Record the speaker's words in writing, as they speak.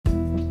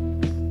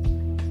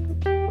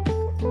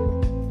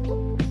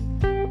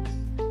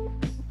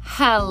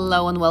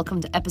Hello and welcome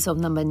to episode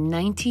number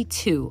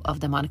 92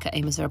 of the Monica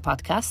A. Missouri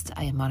podcast.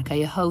 I am Monica,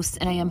 your host,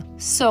 and I am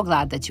so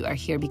glad that you are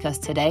here because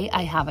today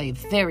I have a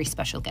very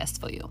special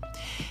guest for you.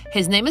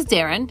 His name is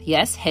Darren,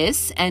 yes,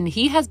 and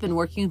he has been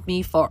working with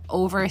me for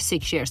over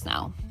 6 years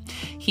now.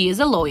 He is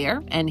a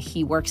lawyer and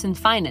he works in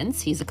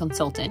finance. He's a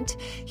consultant.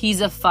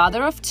 He's a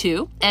father of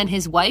two and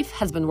his wife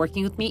has been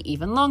working with me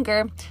even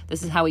longer.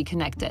 This is how we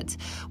connected.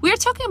 We are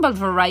talking about a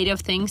variety of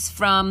things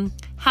from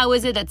how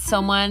is it that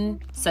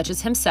someone such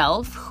as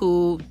himself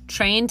who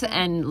trained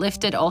and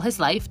lifted all his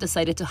life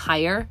decided to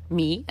hire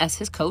me as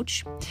his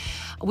coach.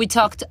 We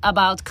talked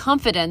about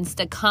confidence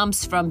that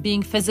comes from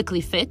being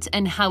physically fit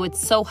and how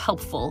it's so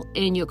helpful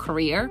in your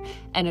career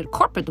and in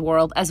corporate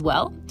world as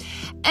well.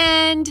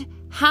 And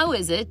how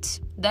is it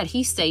that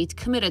he stayed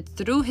committed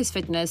through his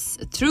fitness,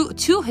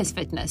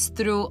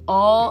 through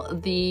all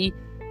the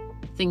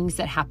things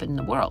that happened in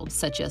the world,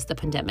 such as the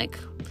pandemic,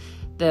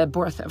 the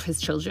birth of his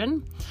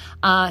children,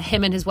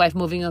 him and his wife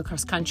moving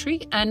across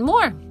country, and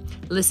more.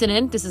 Listen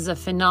in. This is a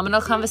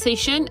phenomenal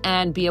conversation,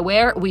 and be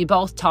aware, we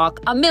both talk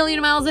a million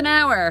miles an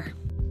hour.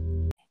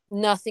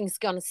 Nothing's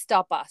gonna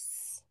stop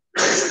us.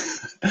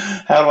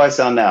 How do I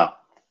sound now?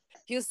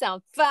 You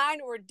sound fine.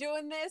 We're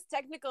doing this.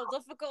 Technical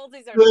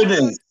difficulties are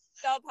Goodness.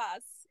 Stop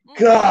us.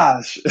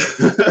 Gosh,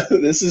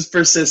 this is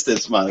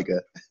persistence,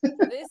 Monica.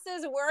 This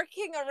is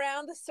working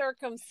around the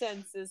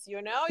circumstances,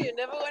 you know? You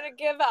never want to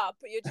give up.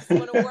 You just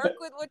want to work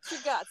with what you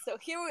got. So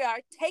here we are,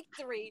 take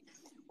 3.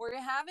 We're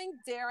having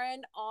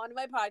Darren on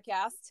my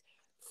podcast.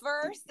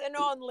 First and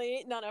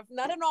only, not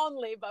an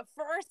only, but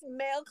first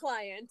male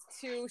client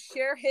to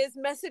share his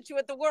message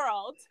with the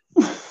world.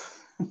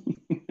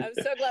 I'm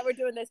so glad we're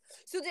doing this.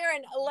 So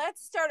Darren,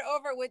 let's start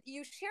over with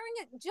you sharing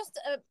it just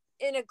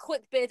in a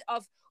quick bit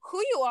of who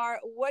you are,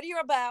 what you're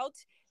about,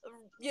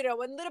 you know,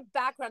 a little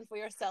background for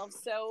yourself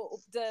so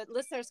the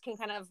listeners can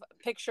kind of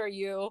picture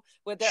you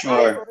with their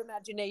eyes of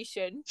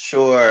imagination.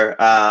 Sure.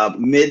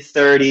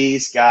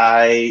 Mid-30s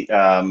guy,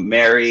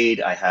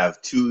 married. I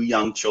have 2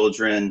 young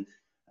children.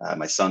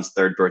 My son's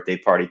 3rd birthday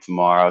party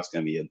tomorrow. It's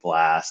going to be a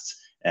blast.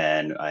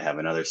 And I have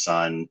another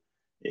son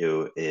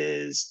who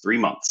is 3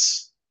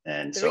 months.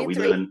 And so we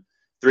live in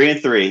 3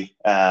 and 3.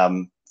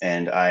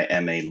 And I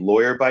am a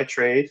lawyer by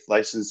trade,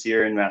 licensed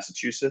here in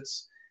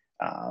Massachusetts.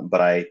 But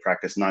I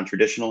practice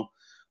non-traditional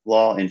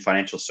law in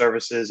financial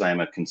services. I am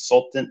a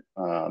consultant.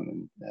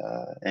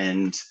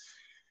 And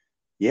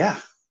yeah,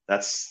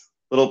 that's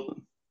a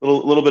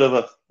little bit of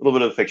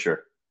a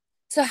picture.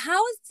 So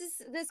how is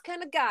this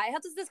kind of guy? How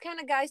does this kind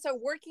of guy start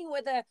working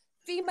with a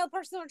female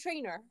personal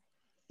trainer?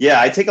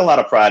 Yeah, I take a lot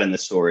of pride in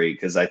this story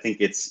because I think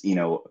it's, you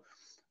know,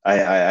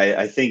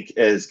 I think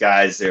as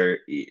guys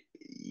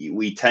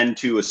we tend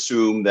to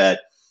assume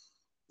that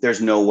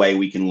there's no way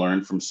we can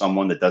learn from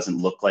someone that doesn't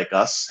look like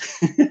us,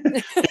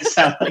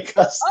 sound like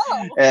us.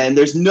 Oh. And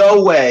there's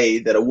no way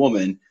that a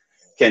woman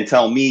can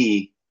tell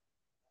me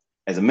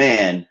as a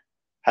man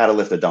how to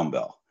lift a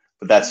dumbbell.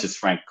 But that's just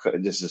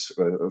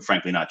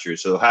frankly not true.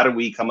 So how do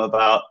we come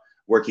about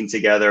working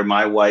together?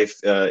 My wife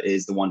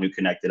is the one who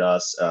connected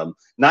us.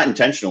 Not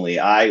intentionally.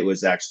 I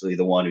was actually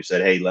the one who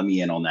said, hey, let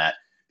me in on that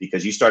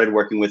because you started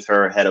working with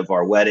her ahead of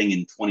our wedding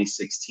in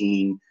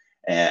 2016.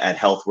 At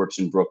HealthWorks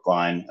in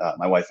Brookline.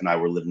 My wife and I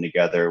were living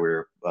together. We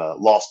were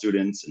law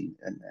students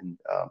and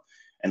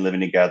living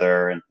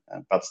together and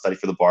about to study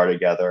for the bar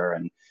together.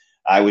 And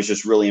I was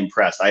just really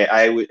impressed.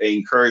 I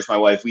encouraged my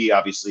wife. We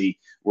obviously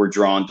were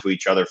drawn to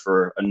each other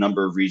for a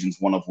number of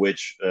reasons, one of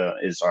which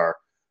is our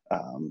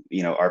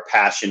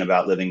passion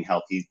about living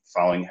healthy,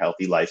 following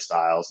healthy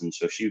lifestyles. And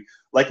so she,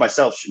 like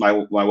myself, my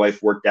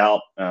wife worked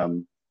out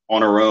on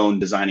her own,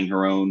 designing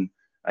her own,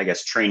 I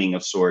guess, training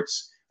of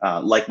sorts.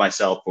 Like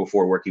myself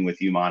before working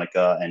with you,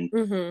 Monica,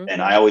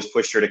 and I always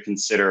pushed her to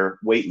consider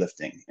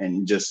weightlifting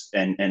and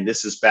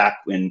this is back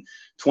in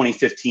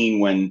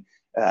 2015 when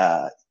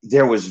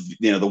there was,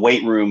 you know, the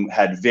weight room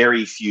had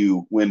very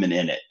few women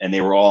in it and they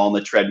were all on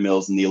the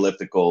treadmills and the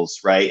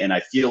ellipticals, right? And I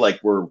feel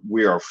like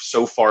we are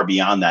so far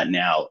beyond that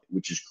now,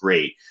 which is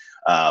great.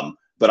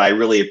 But I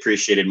really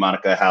appreciated,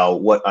 Monica, how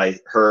what I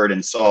heard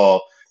and saw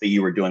that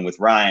you were doing with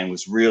Ryan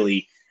was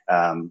really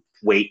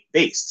weight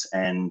based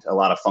and a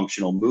lot of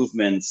functional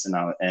movements. And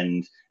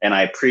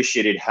I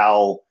appreciated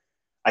how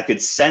I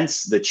could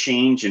sense the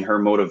change in her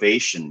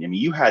motivation. I mean,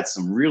 you had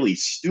some really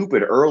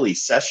stupid early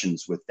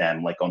sessions with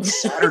them, like on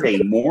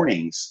Saturday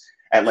mornings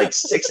at like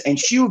 6, and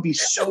she would be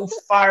so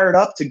fired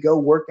up to go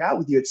work out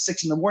with you at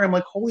 6 a.m. I'm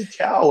like, holy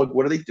cow, like,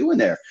 what are they doing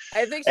there?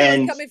 I think she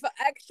was coming for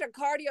extra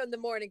cardio in the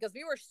morning because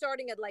we were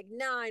starting at like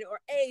 9 or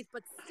 8,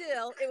 but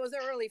still it was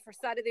early for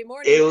Saturday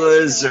morning. It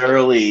was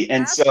early.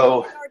 And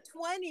so in our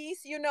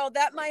 20s, you know,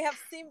 that might have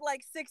seemed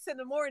like 6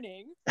 a.m.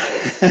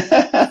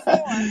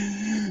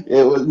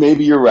 It was,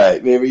 maybe you're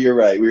right.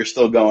 We were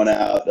still going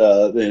out,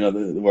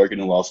 working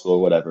in law school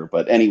or whatever.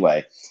 But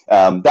anyway,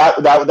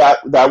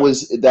 that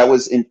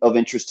was of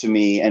interest to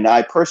me. And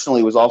I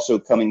personally was also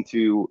coming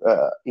to,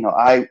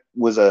 I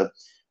was an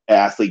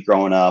athlete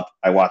growing up.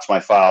 I watched my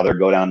father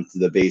go down to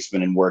the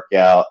basement and work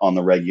out on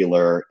the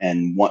regular,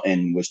 and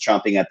was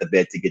chomping at the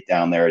bit to get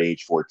down there at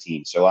age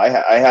 14. So I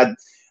had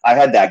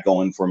that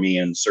going for me,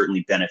 and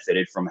certainly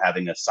benefited from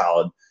having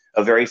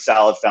a very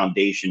solid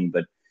foundation.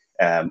 But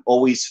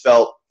always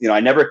felt,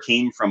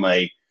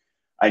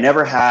 I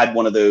never had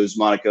one of those,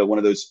 Monica, one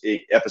of those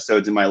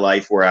episodes in my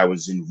life where I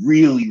was in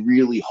really,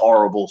 really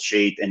horrible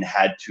shape and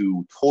had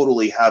to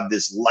totally have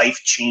this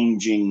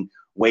life-changing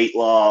weight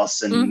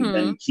loss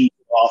and keep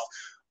it off.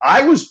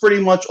 I was pretty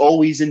much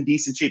always in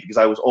decent shape because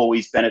I was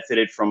always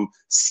benefited from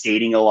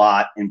skating a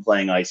lot and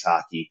playing ice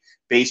hockey.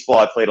 Baseball,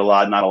 I played a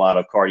lot, not a lot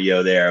of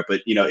cardio there,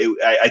 but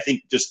I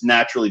think just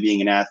naturally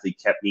being an athlete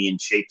kept me in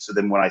shape. So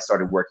then when I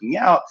started working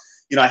out,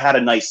 I had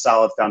a nice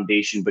solid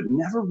foundation, but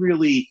never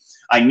really,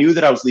 I knew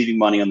that I was leaving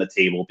money on the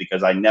table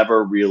because I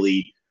never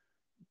really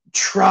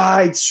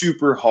tried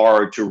super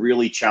hard to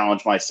really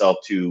challenge myself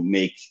to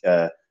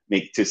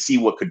to see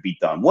what could be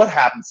done. What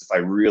happens if I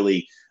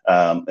really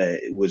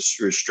was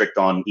strict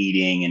on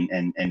eating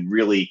and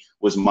really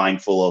was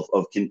mindful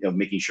of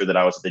making sure that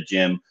I was at the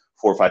gym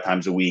 4 or 5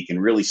 times a week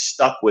and really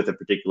stuck with a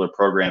particular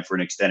program for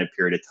an extended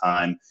period of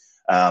time.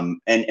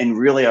 And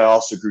really, I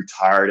also grew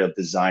tired of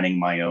designing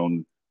my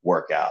own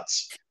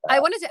workouts. I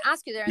wanted to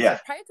ask you there. Yeah.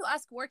 So prior to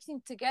us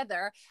working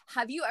together,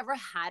 have you ever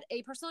had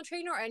a personal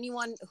trainer or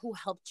anyone who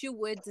helped you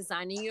with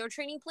designing your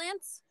training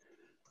plans?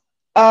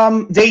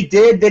 They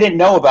didn't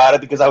know about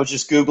it because I was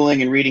just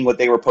Googling and reading what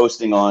they were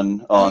posting on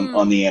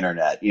the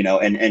internet,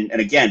 and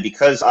again,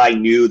 because I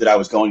knew that I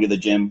was going to the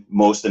gym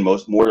more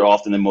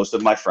often than most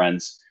of my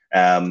friends.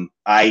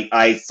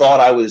 I thought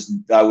I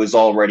was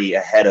already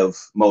ahead of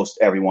most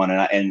everyone,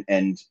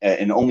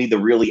 and only the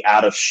really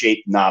out of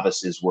shape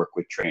novices work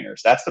with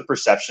trainers. That's the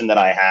perception that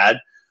I had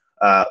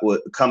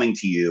coming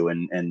to you,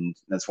 and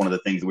that's one of the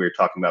things that we were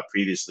talking about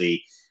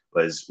previously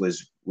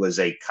was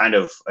a kind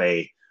of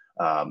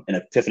an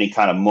epiphany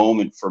kind of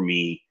moment for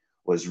me,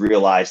 was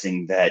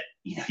realizing that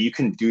you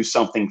can do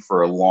something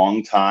for a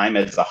long time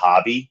as a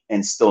hobby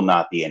and still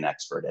not be an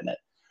expert in it,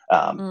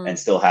 and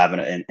still have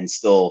and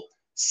still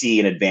see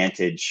an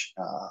advantage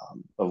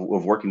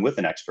of working with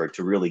an expert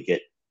to really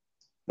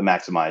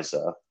maximize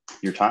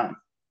your time.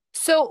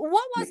 So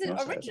what was it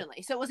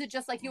originally? So was it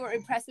just like you were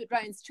impressed with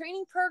Ryan's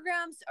training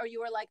programs, or you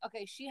were like,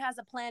 okay, she has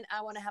a plan,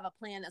 I want to have a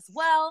plan as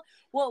well?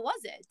 What was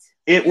it?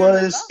 It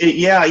was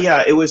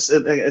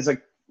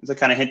as I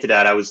kind of hinted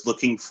at, I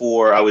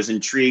was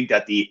intrigued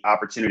at the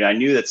opportunity. I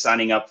knew that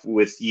signing up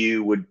with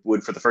you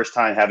would for the first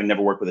time, having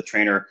never worked with a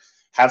trainer,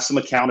 have some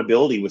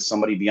accountability with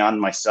somebody beyond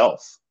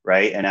myself,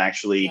 right? And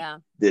actually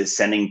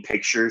sending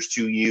pictures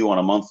to you on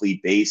a monthly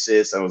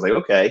basis. I was like,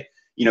 okay,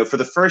 for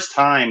the first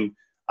time,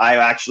 I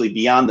actually,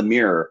 beyond the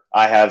mirror,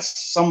 I have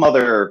some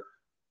other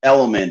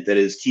element that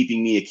is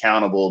keeping me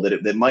accountable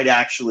that might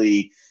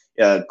actually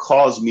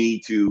cause me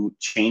to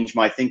change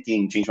my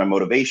thinking, change my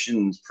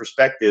motivations,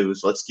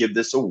 perspectives. Let's give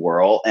this a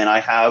whirl. And I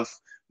have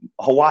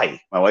Hawaii.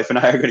 My wife and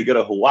I are going to go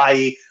to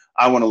Hawaii.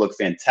 I want to look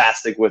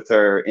fantastic with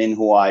her in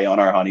Hawaii on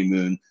our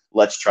honeymoon.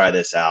 Let's try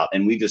this out.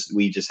 And we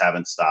just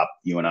haven't stopped,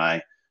 you and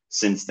I,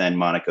 since then,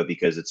 Monica,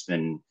 because it's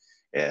been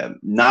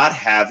not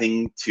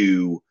having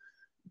to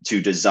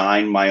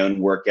design my own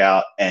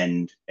workout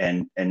and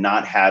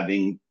not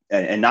having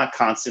and not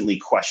constantly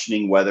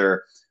questioning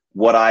whether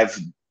what I've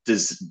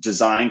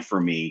designed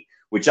for me,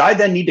 which I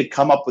then need to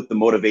come up with the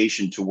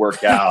motivation to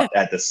work out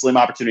at the slim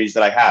opportunities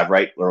that I have,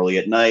 right? Early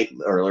at night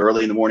or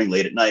early in the morning,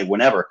 late at night,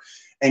 whenever,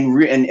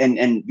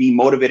 and be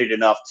motivated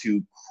enough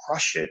to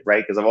crush it,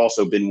 right? Because I've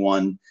also been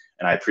one,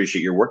 and I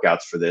appreciate your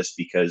workouts for this,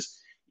 because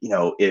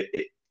you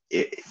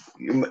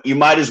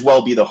might as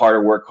well be the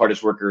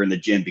hardest worker in the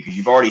gym, because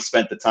you've already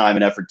spent the time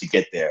and effort to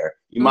get there.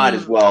 You might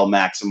as well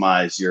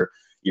maximize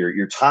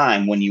your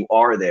time when you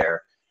are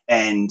there.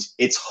 And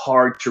it's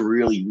hard to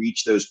really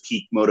reach those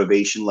peak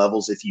motivation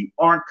levels if you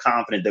aren't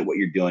confident that what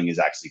you're doing is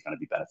actually going to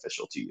be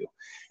beneficial to you.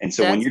 And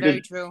so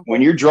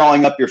when you're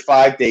drawing up your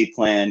 5-day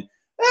plan,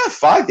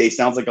 5 days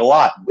sounds like a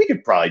lot. I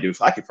could probably do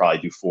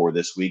 4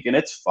 this week, and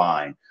it's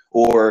fine.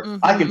 Or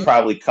I could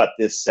probably cut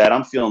this set.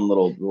 I'm feeling a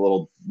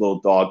little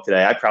dog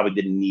today. I probably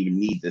didn't even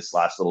need this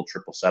last little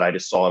triple set. I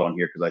just saw it on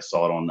here because I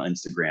saw it on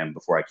Instagram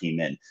before I came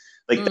in.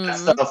 Like that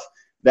stuff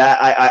that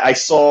I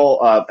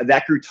saw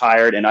that grew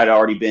tired, and I'd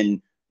already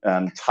been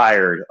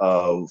tired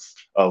of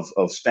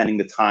spending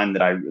the time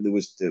that it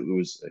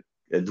was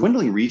a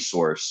dwindling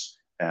resource,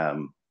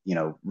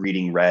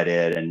 reading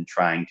Reddit and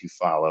trying to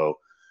follow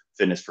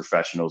fitness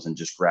professionals and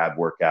just grab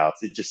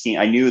workouts. It just seemed,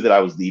 I knew that I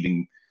was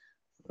leaving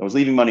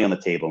money on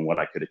the table and what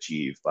I could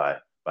achieve by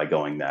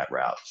going that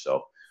route.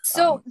 So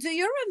do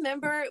you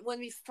remember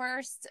when you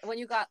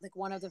got like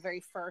one of the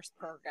very first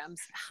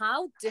programs,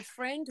 how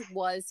different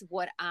was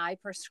what I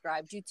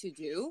prescribed you to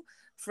do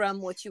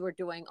from what you were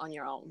doing on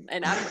your own?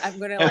 And I'm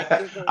going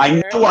to I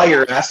know why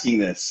you're asking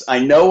this.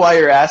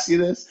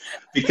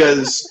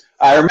 Because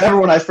I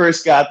remember when I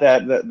first got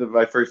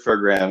my first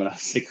program, and I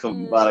was like,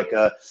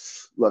 Monica,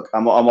 look,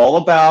 I'm all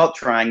about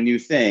trying new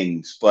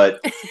things, but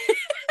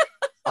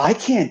I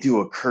can't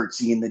do a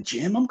curtsy in the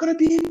gym. I'm going to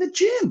be in the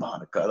gym,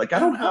 Monica. Like, I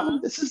don't have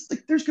them. This is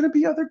like, there's going to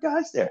be other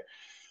guys there.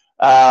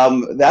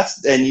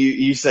 And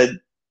you said,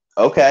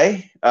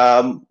 okay,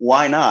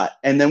 why not?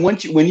 And then when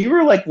you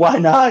were like, why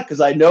not? Because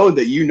I know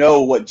that you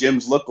know what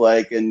gyms look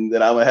like and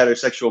that I'm a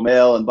heterosexual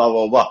male and blah,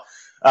 blah,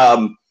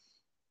 blah.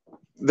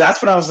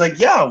 That's when I was like,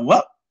 yeah,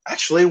 well,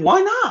 actually,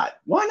 why not?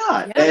 Why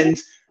not? Yeah.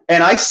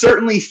 And I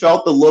certainly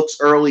felt the looks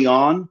early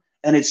on.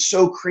 And it's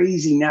so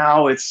crazy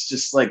now. It's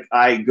just like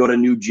I go to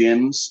new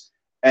gyms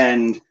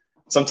and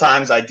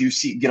sometimes I do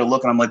get a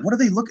look and I'm like, what are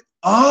they looking?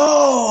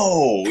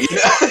 Oh, you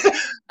know,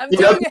 I'm you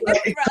know, doing a hip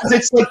because thrust.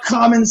 it's like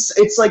common.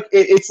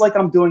 It's like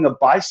I'm doing a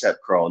bicep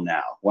curl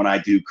now when I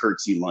do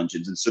curtsy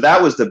lunges. And so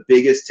that was the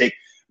biggest take.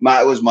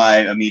 My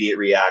immediate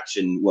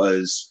reaction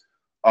was,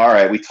 all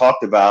right, we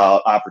talked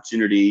about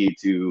opportunity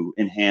to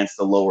enhance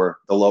the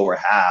lower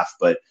half,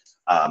 but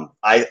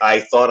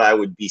I thought I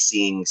would be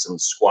seeing some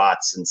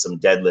squats and some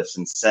deadlifts.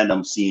 Instead,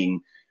 I'm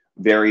seeing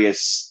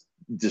various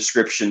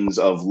descriptions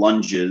of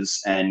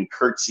lunges and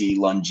curtsy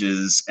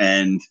lunges,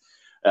 and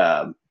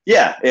so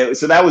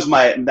that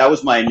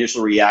was my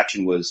initial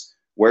reaction was,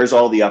 where's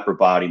all the upper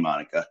body,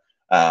 Monica?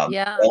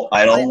 Yeah.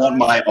 I don't My want arms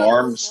my are gonna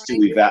arms to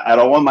shrink. I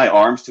don't want my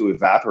arms to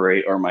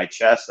evaporate, or my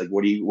chest. Like,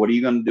 what are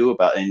you going to do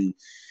about it?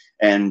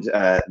 And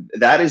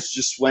that is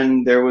just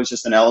when there was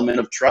just an element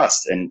of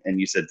trust. And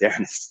you said,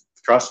 Darren,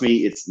 trust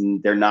me,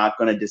 they're not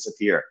going to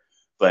disappear.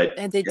 But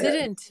And they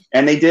didn't.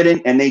 and they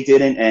didn't,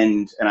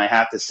 and I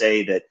have to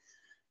say that,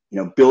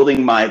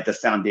 building the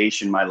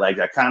foundation, my legs,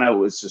 I kind of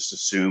was just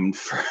assumed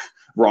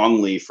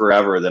wrongly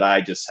forever that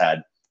I just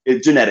had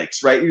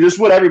genetics, right? You're just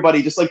what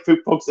everybody, just like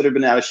folks that have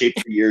been out of shape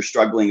for years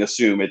struggling,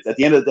 assume. At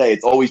the end of the day,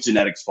 it's always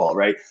genetics fault,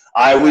 right?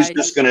 I was Right.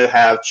 just going to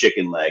have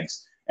chicken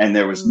legs, and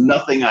there was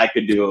nothing I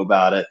could do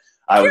about it.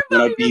 I was Your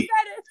mom going to even be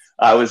said it.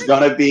 I was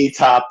gonna be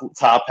top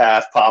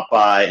half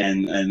Popeye,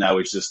 and that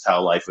was just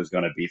how life was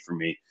gonna be for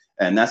me.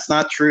 And that's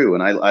not true.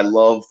 And I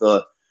love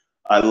the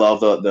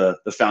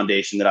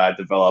foundation that I've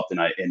developed,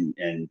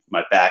 and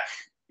my back,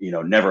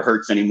 never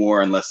hurts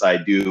anymore unless I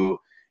do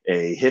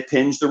a hip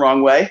hinge the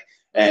wrong way.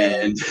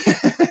 And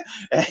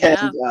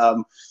Yeah.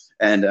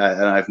 and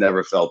I've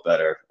never felt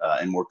better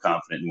and more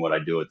confident in what I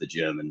do at the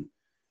gym. And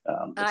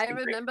it's I been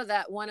great. remember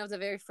that one of the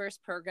very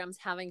first programs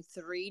having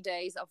 3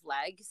 days of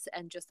legs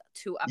and just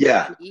two upper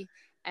Yeah, body.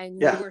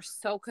 And you yeah, were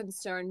so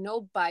concerned,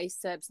 no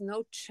biceps, no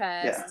yeah.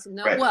 chest,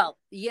 no, Right. well,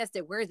 yes,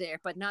 they were there,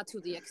 but not to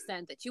the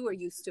extent that you were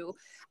used to.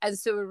 And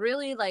so it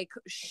really like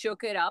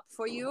shook it up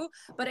for you.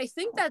 But I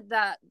think that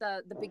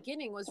the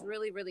beginning was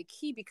really, really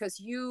key because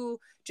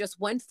you just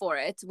went for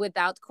it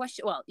without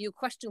question. Well, you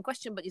question,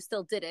 but you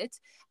still did it.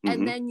 And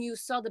Mm-hmm. then you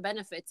saw the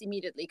benefits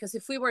immediately. Because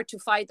if we were to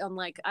fight on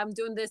like, I'm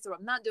doing this or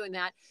I'm not doing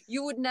that,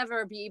 you would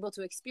never be able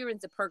to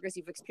experience the progress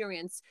you've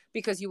experienced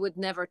because you would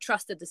never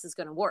trust that this is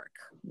going to work.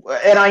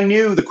 And I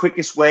knew the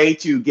quickest way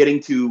to getting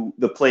to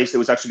the place that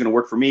was actually going to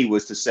work for me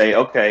was to say,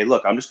 okay,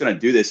 look, I'm just going to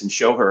do this and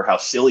show her how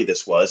silly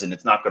this was, and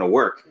it's not going to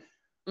work,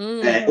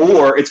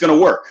 or it's going to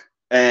work.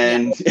 Yeah.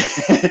 And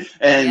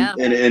Yeah.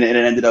 and it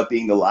ended up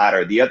being the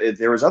latter.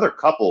 There was other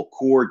couple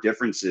core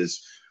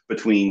differences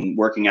between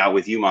working out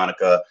with you,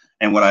 Monica,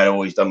 and what I'd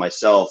always done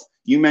myself.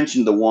 You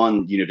mentioned the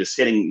one, just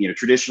hitting,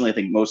 traditionally, I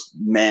think most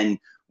men,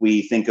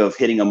 we think of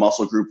hitting a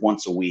muscle group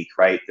once a week,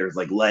 right? There's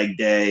like leg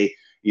day,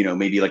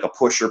 maybe like a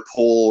push or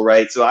pull,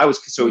 right?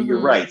 So you're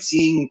right.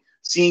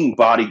 Seeing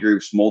body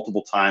groups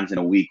multiple times in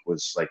a week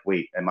was like,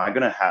 wait, am I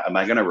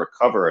gonna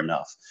recover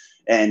enough?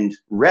 And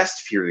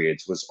rest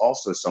periods was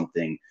also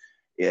something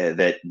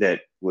that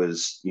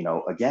was,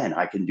 again,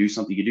 I can do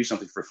something. You do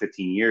something for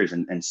 15 years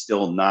and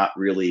still not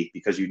really,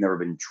 because you've never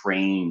been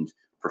trained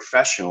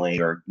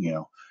professionally, or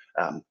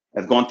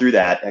have gone through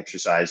that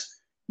exercise,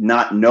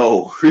 not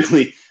know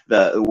really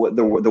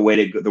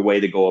the way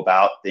to go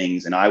about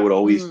things. And I would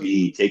always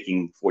be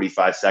taking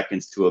 45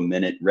 seconds to a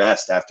minute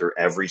rest after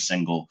every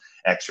single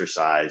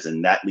exercise,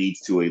 and that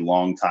leads to a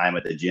long time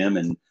at the gym.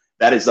 And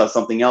that is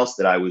something else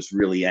that I was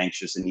really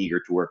anxious and eager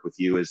to work with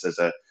you.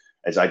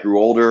 As I grew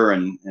older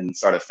and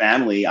started a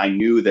family, I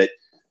knew that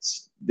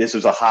this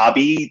was a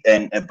hobby,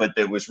 but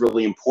it was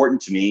really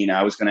important to me, and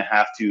I was going to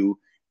have to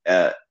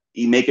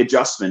make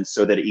adjustments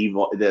so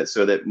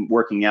that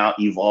working out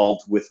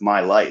evolved with my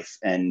life,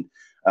 and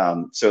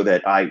so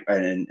that I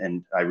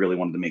really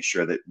wanted to make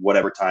sure that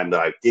whatever time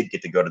that I did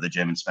get to go to the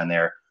gym and spend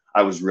there,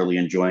 I was really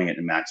enjoying it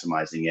and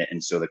maximizing it.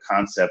 And so the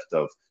concept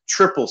of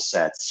triple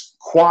sets,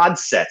 quad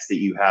sets that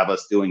you have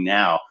us doing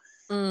now,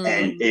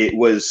 and it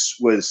was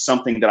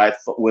something that I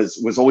thought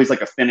was always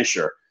like a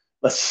finisher.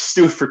 Let's just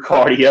do it for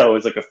cardio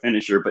as like a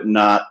finisher, but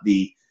not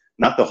the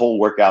whole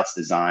workout's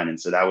design. And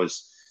so that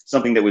was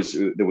something that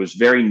was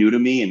very new to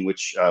me, in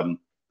which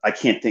I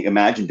can't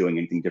imagine doing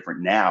anything different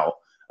now.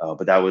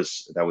 But that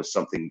was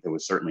something that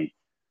was certainly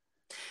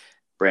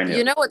brand new.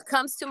 You know what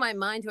comes to my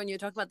mind when you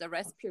talk about the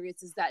rest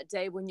periods is that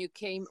day when you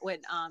came,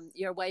 when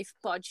your wife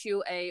bought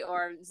you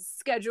or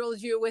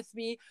scheduled you with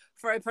me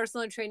for a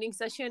personal training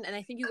session, and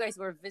I think you guys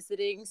were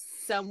visiting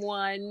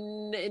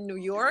someone in New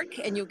York,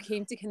 and you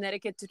came to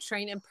Connecticut to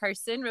train in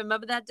person.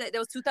 Remember that day? That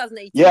was Yeah,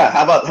 2018.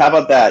 how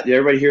about that? Did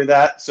everybody hear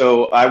that?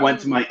 So I went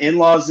to Mm. my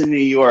in-laws in New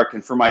York,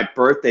 and for my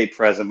birthday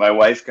present, my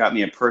wife got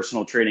me a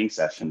personal training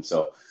session.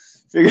 So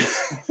figure,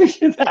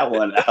 figure that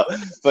one out.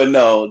 But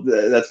no,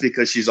 that's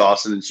because she's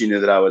awesome, and she knew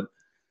that I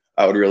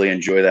would really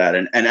enjoy that.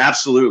 And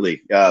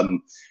absolutely,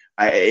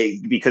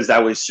 because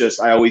that was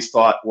just, I always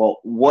thought, well,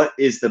 what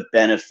is the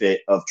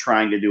benefit of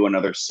trying to do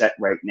another set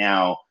right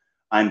now?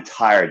 I'm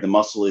tired. The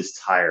muscle is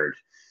tired.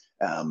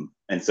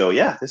 And so,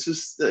 yeah, this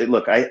is,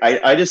 look,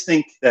 I just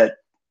think that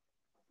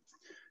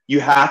you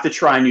have to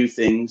try new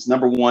things.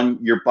 Number one,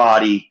 your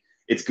body,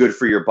 it's good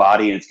for your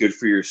body and it's good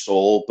for your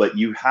soul, but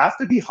you have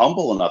to be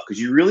humble enough,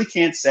 because you really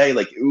can't say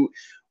like, ooh,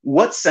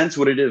 what sense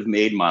would it have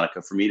made, Monica,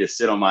 for me to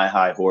sit on my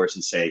high horse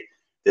and say,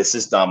 this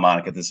is dumb,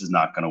 Monica, this is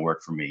not going to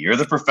work for me. You're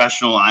the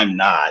professional, I'm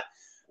not.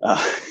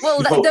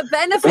 Well, No, the there would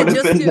benefit,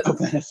 have been no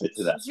benefit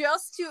to that.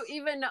 just to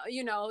even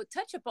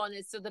touch upon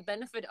it, so the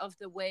benefit of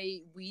the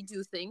way we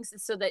do things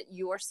is so that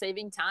you are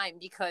saving time,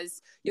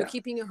 because you're Yeah.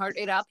 keeping your heart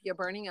rate up, you're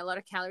burning a lot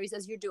of calories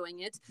as you're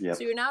doing it. Yep.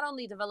 So you're not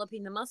only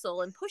developing the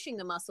muscle and pushing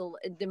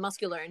the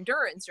muscular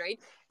endurance, right,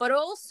 but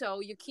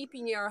also you're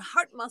keeping your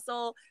heart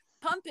muscle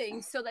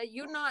pumping, so that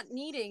you're not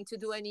needing to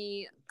do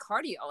any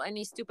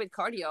stupid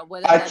cardio,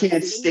 whether I that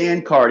can't is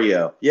stand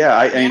cardio. Yeah,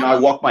 I yeah,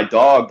 walk my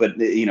dog, but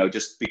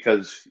just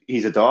because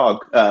he's a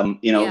dog,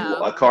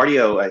 yeah.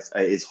 cardio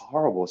is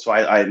horrible. So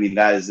I mean,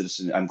 that is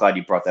just, I'm glad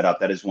you brought that up.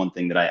 That is one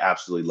thing that I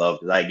absolutely love,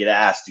 because I get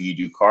asked, do you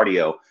do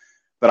cardio?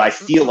 But I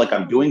feel like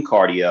I'm doing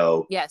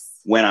cardio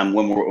Yes. when I'm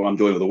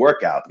doing the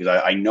workout,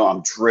 because I know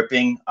I'm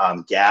dripping,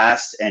 I'm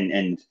gassed,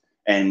 and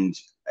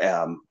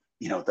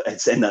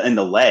it's in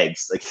the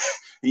legs, like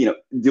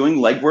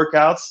doing leg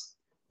workouts.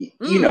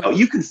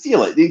 You can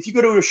feel it. If you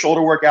go to a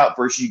shoulder workout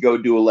versus you go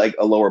do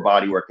a lower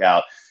body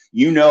workout,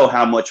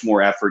 how much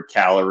more effort,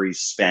 calories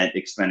spent,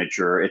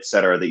 expenditure, et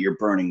cetera, that you're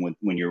burning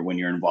when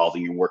you're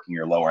involving, you're working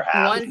your lower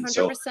half.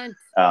 100%.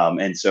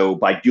 And so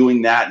by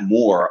doing that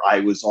more, I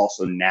was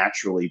also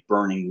naturally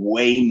burning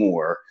way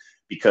more,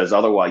 because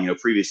otherwise,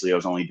 previously I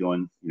was only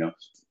doing,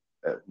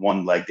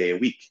 one leg day a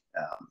week,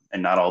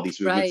 and not all these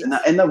movements.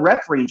 Right. And the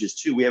rep ranges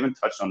too. We haven't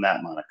touched on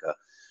that, Monica.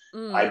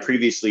 I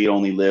previously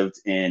only lived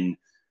in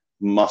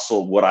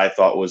what I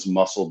thought was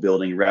muscle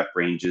building rep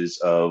ranges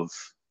of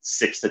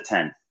 6 to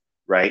 10,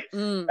 right?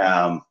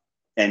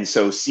 And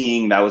so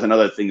seeing that was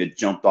another thing that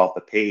jumped off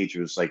the page. It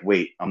was like,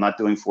 wait, I'm not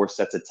doing 4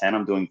 sets of 10.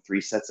 I'm doing 3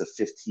 sets of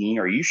 15.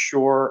 Are you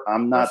sure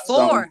I'm Or not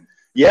 4?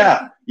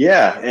 Yeah.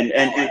 Or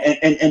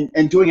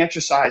And doing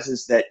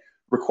exercises that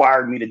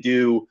required me to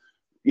do,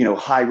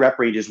 high rep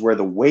ranges where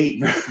the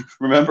weight,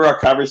 remember our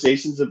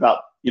conversations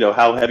about,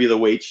 how heavy the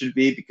weight should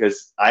be,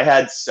 because I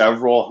had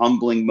several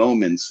humbling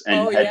moments,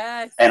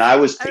 yes. and I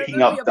was I picking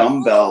remember up your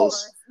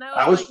dumbbells. pullovers.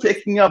 I was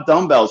picking up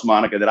dumbbells,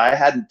 Monica, that I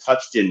hadn't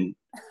touched in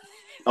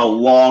a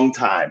long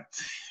time.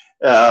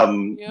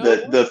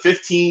 The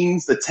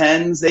 15s, the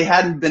 10s, they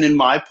hadn't been in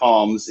my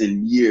palms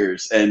in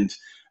years, and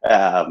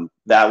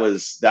that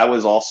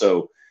was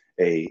also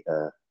an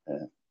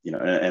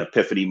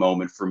epiphany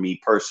moment for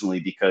me personally,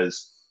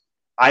 because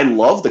I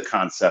love the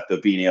concept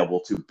of being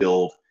able to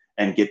build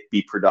and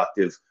be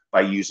productive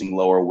by using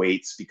lower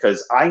weights,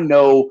 because I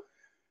know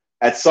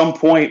at some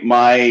point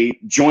my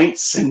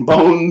joints and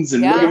bones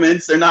and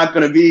ligaments, they're not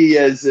going to be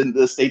as in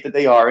the state that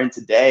they are in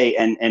today,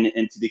 and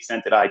to the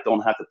extent that I don't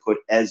have to put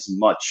as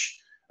much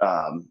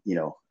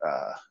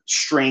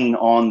strain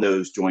on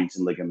those joints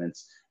and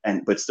ligaments,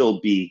 but still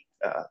be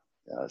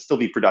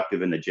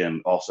productive in the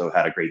gym, also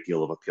had a great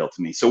deal of appeal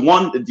to me. So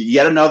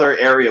yet another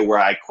area where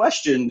I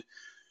questioned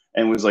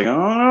and was like, I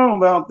don't know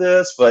about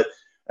this, but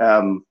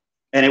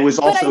and it was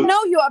also. But I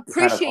know you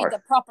appreciate kind of the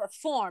proper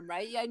form,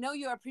 right? I know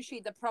you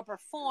appreciate the proper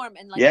form,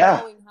 and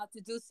Yeah. knowing how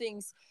to do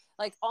things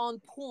like on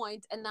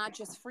point and not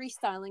just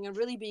freestyling, and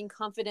really being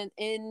confident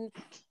in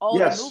all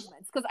the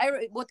movements. Because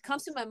what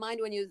comes to my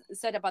mind when you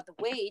said about the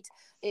weight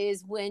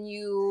is when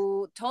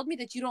you told me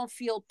that you don't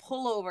feel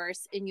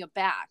pullovers in your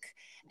back.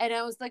 And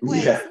I was like,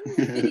 wait, send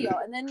me the video.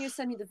 And then you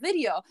sent me the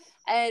video.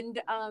 And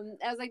I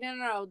was like,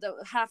 no, the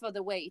half of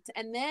the weight.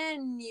 And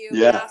then you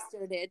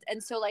mastered it.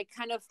 And so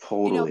kind of,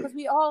 because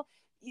we all,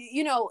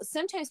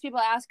 sometimes people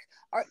ask,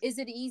 is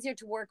it easier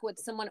to work with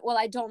someone? Well,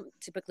 I don't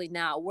typically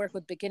now work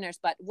with beginners,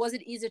 but was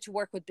it easier to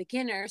work with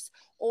beginners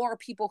or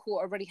people who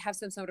already have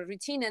some sort of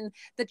routine? And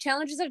the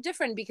challenges are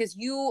different, because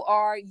you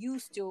are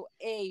used to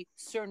a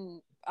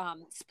certain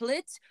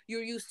split,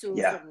 you're used to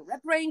certain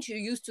rep range, you're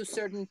used to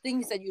certain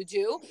things that you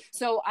do.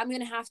 So I'm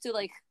gonna have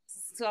to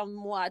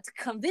somewhat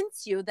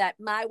convince you that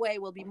my way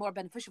will be more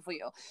beneficial for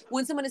you.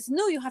 When someone is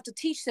new, you have to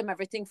teach them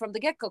everything from the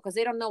get-go because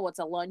they don't know what's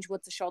a lunge,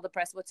 what's a shoulder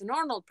press, what's an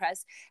Arnold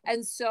press.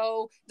 And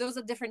so those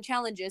are different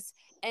challenges.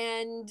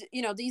 And,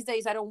 these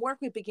days I don't work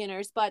with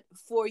beginners, but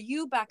for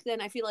you back then,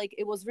 I feel like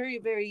it was very,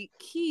 very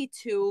key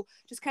to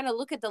just kind of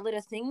look at the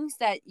little things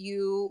that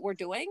you were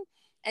doing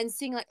and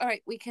seeing like, all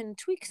right, we can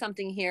tweak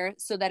something here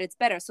so that it's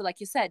better. So like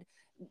you said,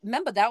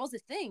 remember that was the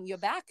thing. Your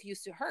back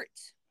used to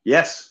hurt.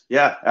 Yes.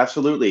 Yeah,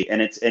 absolutely.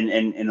 And it's, and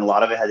a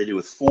lot of it had to do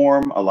with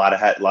form. A lot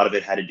of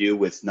it had to do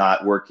with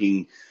not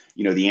working,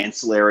 the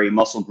ancillary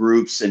muscle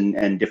groups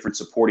and different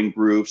supporting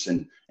groups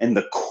and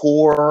the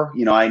core.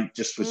 I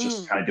just was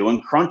just kind of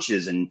doing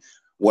crunches. And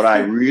what I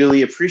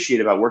really appreciate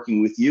about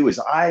working with you is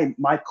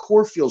my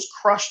core feels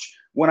crushed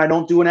when I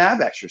don't do an ab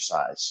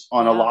exercise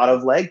on a lot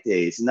of leg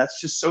days. And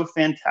that's just so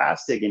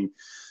fantastic and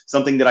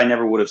something that I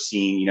never would have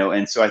seen,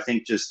 and so I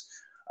think just,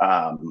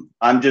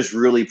 I'm just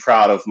really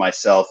proud of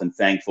myself and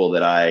thankful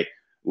that I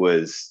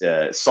was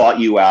sought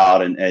you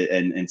out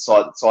and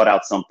sought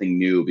out something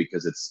new,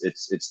 because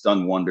it's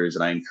done wonders.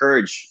 And I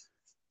encourage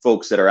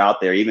folks that are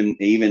out there,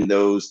 even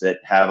those that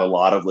have a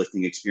lot of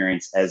lifting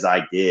experience, as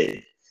I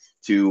did,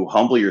 to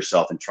humble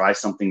yourself and try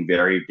something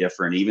very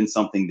different, even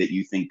something that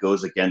you think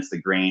goes against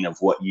the grain of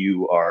what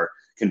you are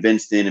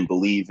convinced in and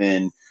believe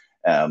in,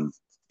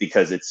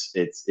 because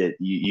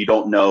you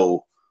don't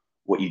know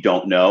what you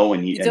don't know,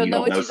 and you don't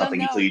know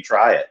something until you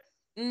try it.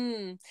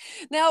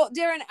 Now,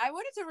 Darren, I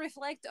wanted to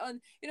reflect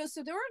on,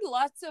 so there were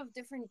lots of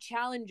different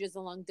challenges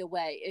along the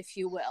way, if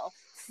you will,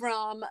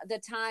 from the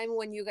time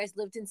when you guys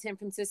lived in San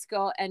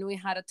Francisco and we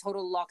had a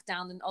total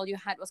lockdown and all you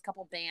had was a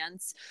couple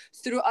bands,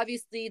 through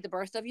obviously the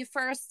birth of your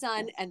first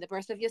son and the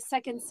birth of your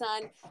second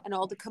son and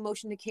all the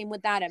commotion that came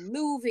with that, and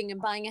moving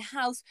and buying a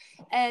house.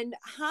 And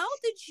how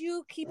did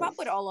you keep up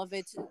with all of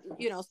it,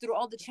 through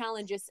all the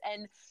challenges?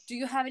 And do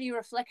you have any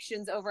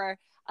reflections over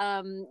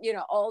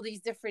all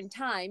these different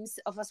times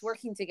of us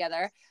working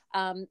together,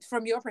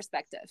 from your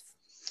perspective?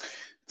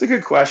 It's a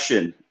good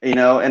question, and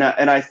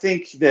I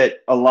think that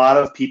a lot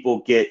of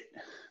people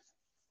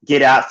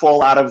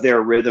fall out of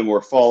their rhythm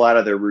or fall out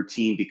of their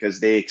routine because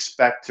they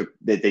expect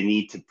that they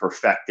need to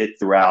perfect it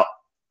throughout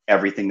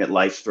everything that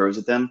life throws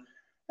at them.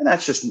 And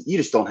you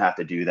just don't have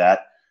to do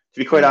that. To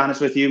be quite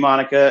honest with you,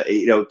 Monica,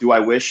 do I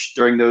wish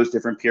during those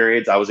different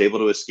periods I was able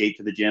to escape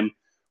to the gym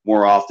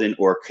more often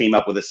or came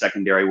up with a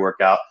secondary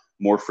workout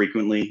more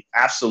frequently?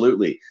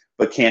 Absolutely.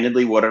 But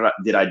candidly,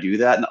 did I do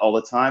that all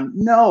the time?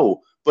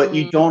 No. But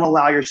you don't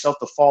allow yourself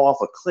to fall off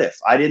a cliff.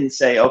 I didn't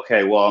say,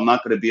 okay, well, I'm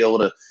not going to be able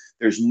to,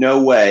 there's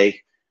no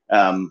way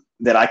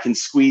that I can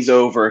squeeze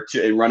over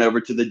and run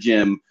over to the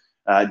gym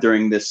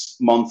during this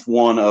month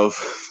one of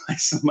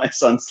my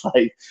son's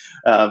life,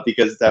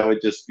 because that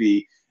would just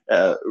be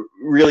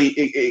really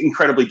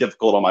incredibly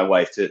difficult on my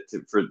wife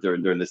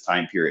during this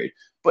time period.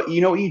 But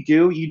you know what you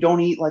do? You don't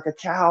eat like a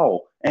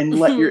cow and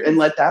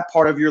let that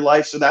part of your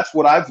life. So that's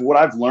what I've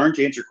learned,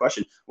 to answer your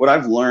question. What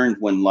I've learned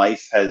when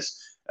life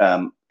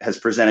has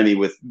presented me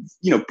with,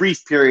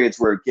 brief periods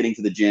where getting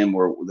to the gym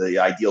or the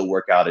ideal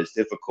workout is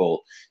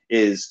difficult,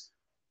 is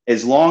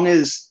as long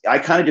as I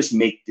kind of just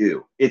make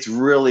do.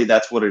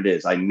 That's what it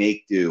is. I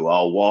make do.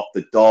 I'll walk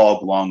the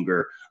dog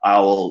longer.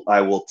 I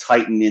will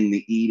tighten in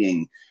the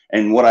eating.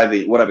 And what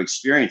I've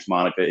experienced,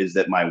 Monica, is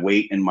that my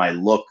weight and my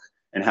look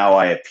and how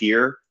I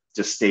appear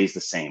just stays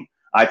the same.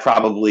 I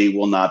probably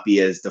will not be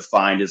as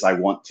defined as I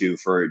want to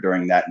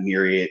during that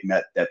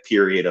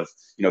period of,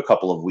 a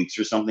couple of weeks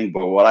or something.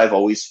 But what I've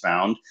always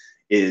found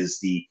is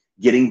the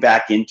getting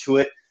back into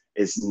it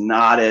is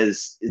not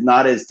as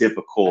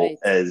difficult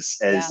as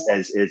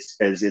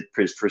it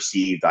is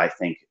perceived, I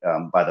think,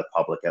 by the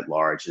public at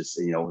large.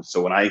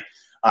 So when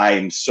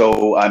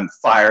I'm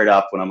fired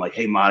up when I'm like,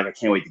 hey, Monica, I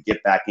can't wait to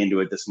get back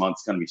into it this month.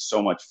 It's going to be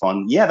so much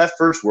fun. Yeah, that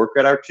first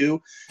workout or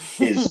two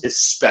is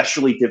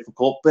especially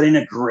difficult, but in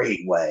a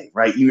great way,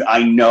 right?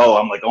 I know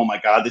I'm like, oh my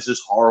God, this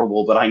is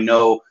horrible. But I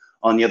know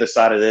on the other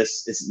side of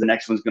this the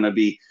next one's going to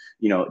be,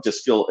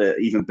 just feel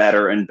even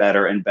better and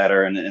better and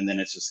better. And then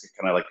it's just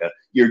kind of like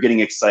you're getting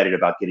excited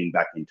about getting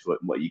back into it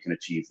and what you can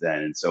achieve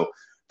then. And so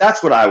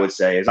that's what I would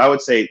say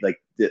like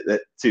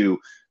that to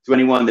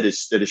anyone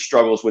that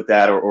struggles with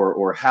that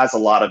or has a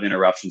lot of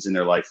interruptions in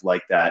their life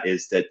like that,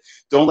 is that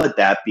don't let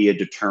that be a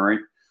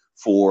deterrent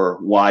for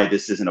why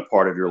this isn't a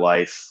part of your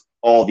life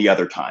all the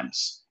other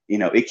times.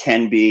 It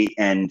can be,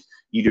 and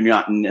you do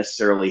not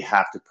necessarily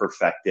have to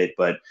perfect it,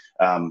 but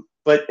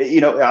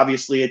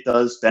obviously it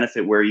does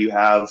benefit where you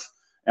have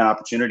an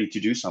opportunity to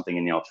do something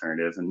in the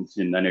alternative. And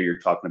I know you're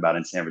talking about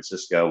in San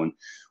Francisco, and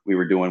we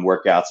were doing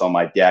workouts on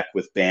my deck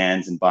with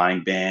bands and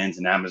buying bands,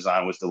 and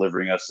Amazon was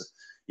delivering us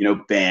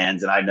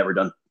bands, and I'd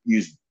never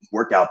used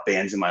workout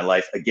bands in my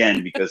life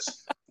again,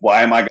 because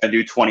why am I going to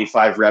do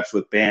 25 reps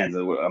with bands?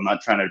 I'm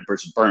not trying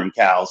to burn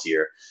cows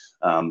here.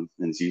 And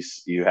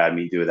you had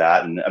me do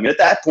that. And I mean, at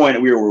that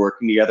point, we were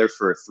working together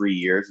for 3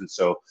 years. And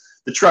so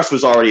the trust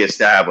was already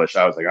established.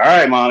 I was like, all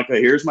right, Monica,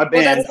 here's my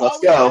band. Let's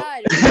go.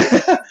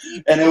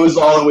 And it was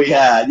all that we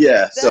had.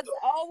 Yeah. So,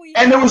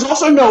 and there was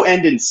also no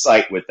end in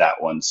sight with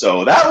that one.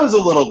 So that was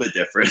a little bit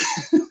different.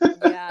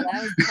 Yeah,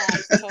 that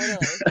was tough,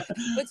 totally.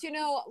 But you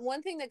know,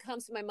 one thing that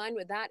comes to my mind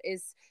with that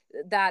is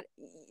that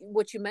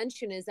what you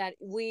mentioned is that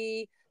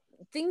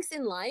things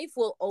in life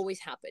will always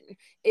happen.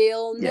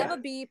 It'll never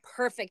be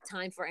perfect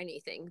time for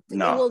anything.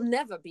 No. It will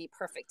never be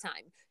perfect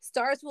time.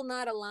 Stars will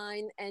not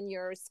align and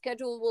your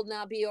schedule will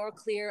not be all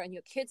clear and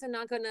your kids are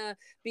not going to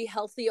be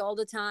healthy all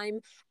the time.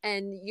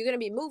 And you're going to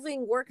be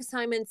moving, work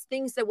assignments,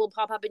 things that will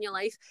pop up in your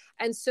life.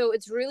 And so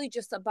it's really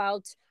just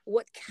about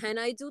what can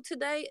I do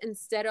today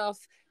instead of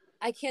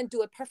I can't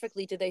do it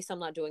perfectly today, so I'm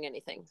not doing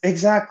anything.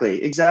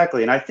 Exactly.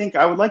 And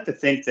I would like to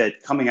think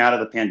that coming out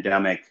of the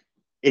pandemic,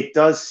 it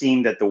does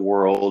seem that the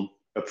world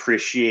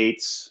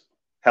appreciates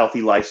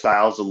healthy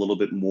lifestyles a little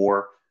bit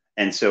more.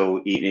 And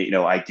so, you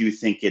know, I do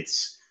think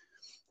it's,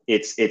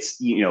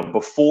 you know,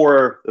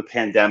 before the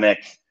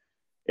pandemic,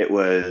 it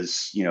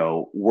was, you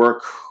know,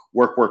 work.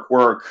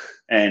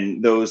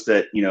 And those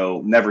that, you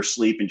know, never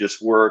sleep and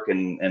just work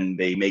and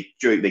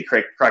they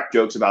crack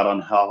jokes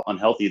about how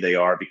unhealthy they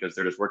are because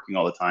they're just working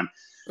all the time.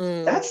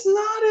 That's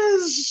not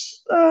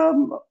as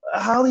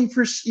highly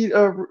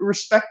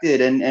respected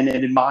and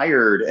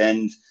admired.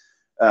 And,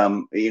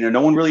 you know,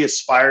 no one really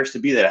aspires to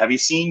be that. Have you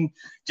seen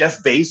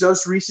Jeff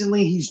Bezos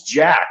recently? He's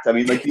jacked. I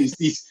mean, like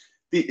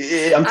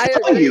I'm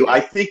telling you, I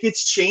think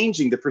it's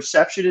changing. The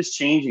perception is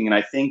changing. And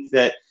I think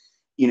that,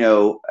 you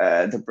know,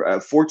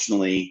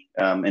 fortunately,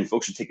 and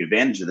folks should take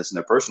advantage of this in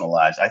their personal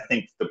lives. I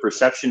think the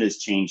perception is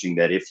changing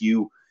that if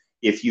you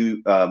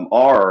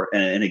are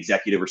an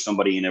executive or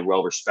somebody in a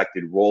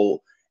well-respected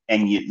role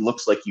and it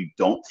looks like you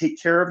don't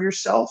take care of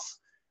yourself,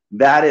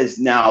 that is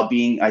now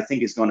I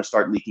think is going to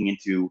start leaking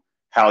into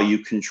how you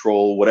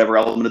control whatever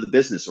element of the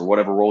business or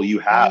whatever role you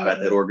have at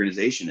that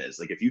organization is.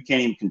 Like if you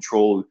can't even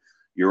control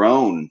your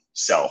own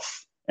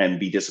self and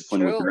be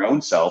disciplined with your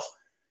own self,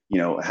 you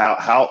know,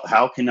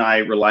 how can I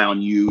rely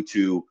on you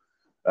to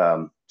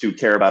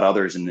care about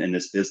others in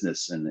this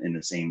business and in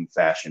the same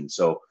fashion?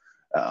 So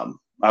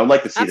I would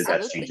like to see that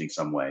that's changing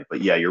some way.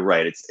 But yeah, you're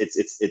right.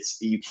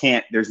 It's you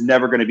can't. There's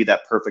never going to be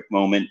that perfect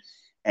moment,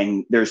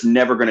 and there's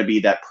never going to be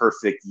that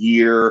perfect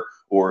year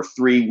or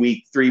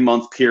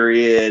 3-month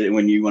period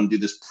when you want to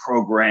do this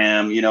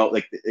program. You know,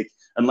 like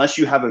unless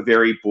you have a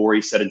very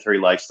boring sedentary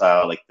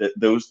lifestyle, like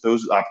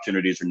those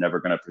opportunities are never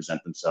going to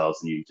present themselves,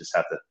 and you just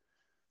have to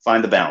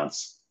find the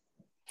balance.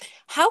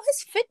 How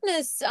has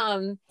fitness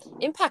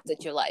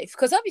impacted your life?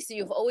 Because obviously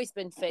you've always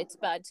been fit,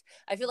 but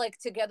I feel like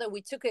together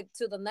we took it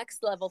to the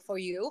next level for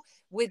you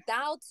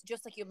without,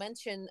 just like you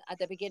mentioned at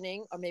the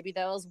beginning, or maybe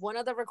that was one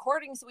of the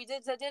recordings we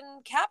did that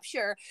didn't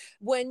capture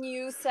when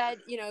you said,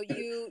 you know,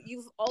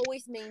 you've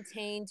always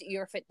maintained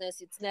your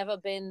fitness. It's never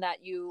been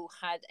that you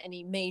had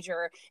any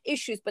major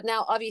issues, but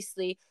now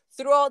obviously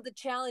through all the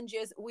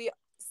challenges, we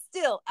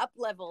still up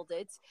leveled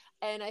it,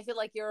 and I feel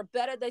like you're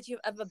better than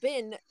you've ever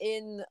been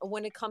in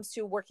when it comes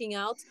to working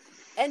out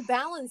and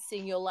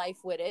balancing your life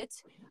with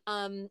it.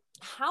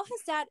 How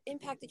has that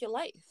impacted your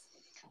life?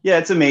 Yeah,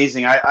 it's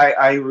amazing.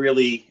 I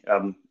really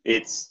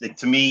it's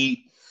to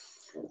me,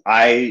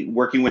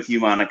 working with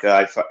you,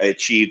 Monica, I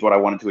achieved what I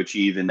wanted to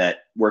achieve in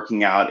that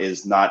working out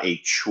is not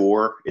a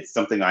chore. It's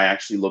something I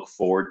actually look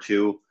forward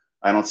to.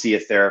 I don't see a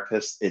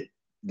therapist.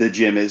 The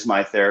gym is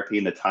my therapy,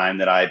 and the time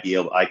that I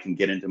can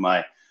get into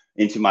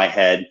my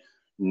head.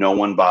 No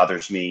one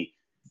bothers me,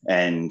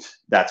 and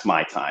that's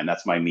my time.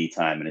 That's my me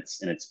time, and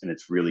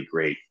it's really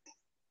great.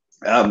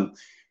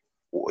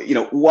 You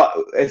know, what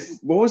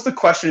was the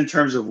question in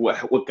terms of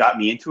what got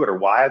me into it or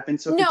why I've been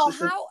so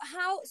consistent?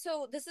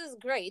 So this is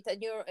great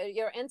that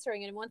you're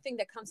answering. And one thing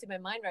that comes to my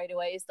mind right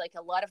away is like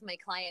a lot of my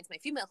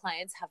female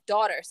clients have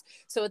daughters.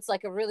 So it's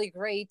like a really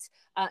great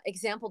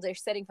example they're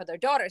setting for their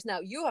daughters.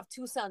 Now you have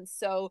 2 sons,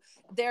 so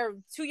they're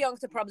too young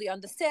to probably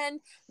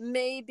understand.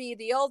 Maybe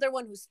the older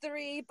one who's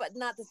 3, but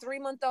not the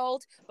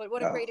 3-month-old. But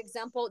what a great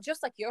example,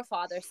 just like your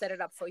father set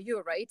it up for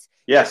you, right?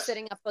 Yes. You're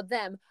setting up for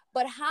them.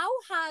 But how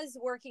has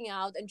working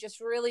out and just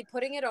really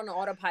putting it on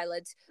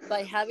autopilot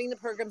by having the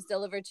programs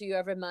delivered to you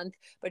every month,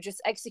 but just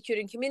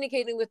executing,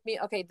 communicating with me,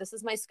 okay, this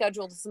is my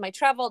schedule, this is my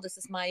travel, this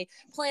is my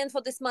plan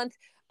for this month,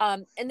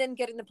 and then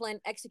getting the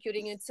plan,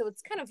 executing it. So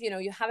it's kind of, you know,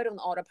 you have it on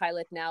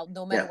autopilot now,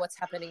 no matter what's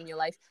happening in your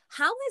life.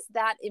 How has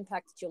that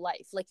impacted your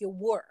life? Like your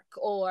work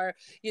or,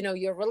 you know,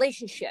 your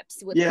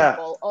relationships with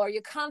people or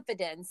your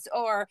confidence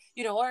or,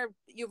 you know, or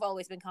you've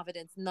always been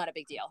confident, not a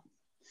big deal.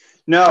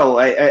 No,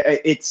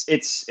 I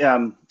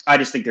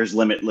just think there's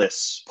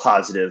limitless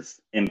positive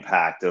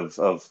impact of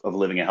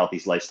living a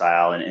healthy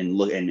lifestyle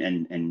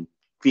and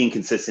being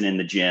consistent in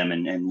the gym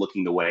and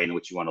looking the way in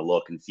which you want to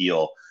look and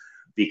feel,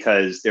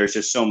 because there's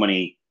just so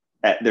many,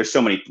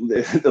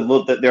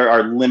 there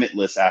are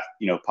limitless,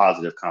 you know,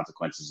 positive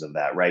consequences of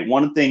that. Right.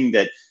 One thing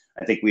that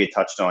I think we had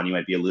touched on, you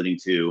might be alluding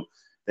to,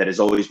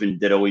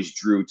 that always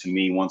drew to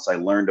me once I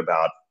learned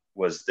about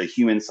was the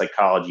human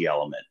psychology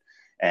element,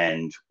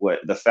 and what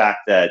the fact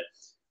that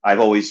I've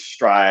always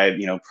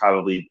strived,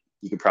 probably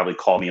you could probably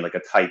call me like a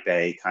type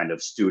A kind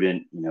of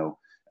student,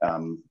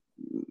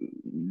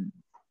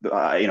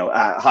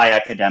 high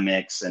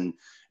academics and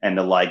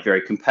the like,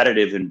 very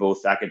competitive in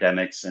both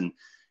academics and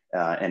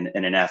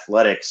in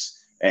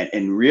athletics,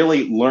 and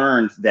really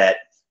learned that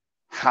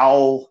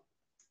how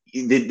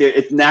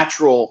it's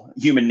natural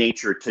human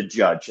nature to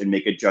judge and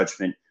make a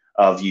judgment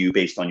of you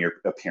based on your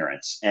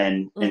appearance.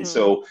 And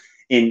so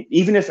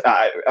even if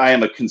I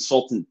am a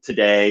consultant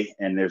today,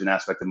 and there's an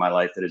aspect of my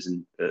life that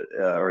isn't,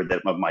 or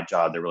that of my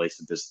job that relates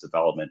to business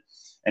development.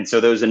 And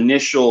so those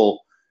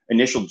initial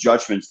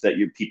judgments that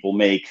people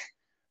make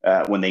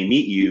when they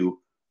meet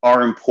you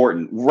are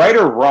important, right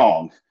or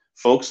wrong.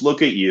 Folks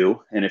look at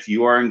you, and if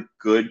you are in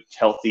good,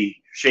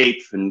 healthy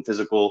shape and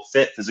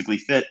physically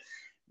fit,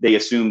 they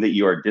assume that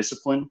you are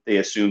disciplined. They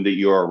assume that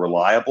you are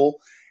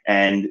reliable,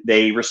 and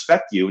they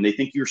respect you, and they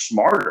think you're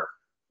smarter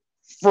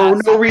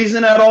for no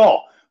reason at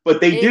all,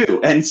 but they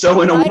do. And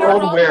so in a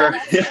world where,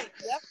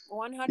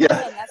 100%.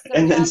 Yeah,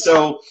 and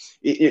so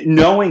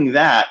knowing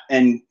that,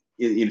 and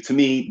to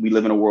me, we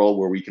live in a world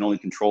where we can only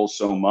control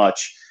so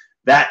much.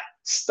 That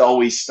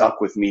always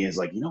stuck with me, is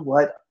like, you know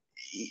what?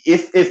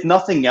 If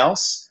nothing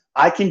else,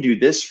 I can do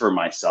this for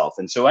myself.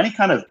 And so any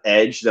kind of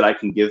edge that I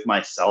can give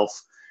myself,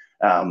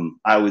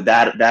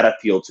 that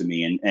appealed to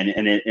me, and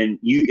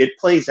it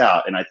plays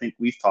out. And I think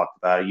we've talked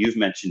about it. You've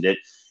mentioned it.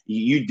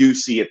 You do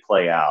see it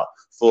play out.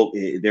 Folks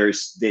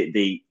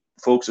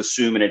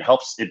assume, and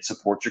it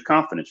supports your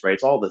confidence, right?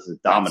 It's all this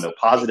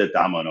positive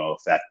domino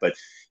effect. But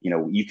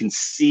you can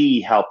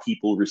see how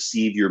people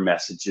receive your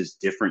messages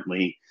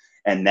differently,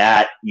 and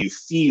that you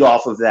feed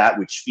off of that,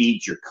 which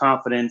feeds your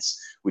confidence,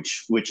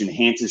 which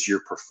enhances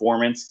your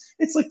performance.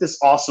 It's like this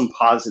awesome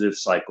positive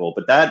cycle.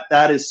 But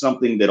that is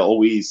something that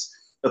always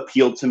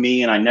appealed to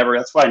me, and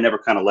that's why I never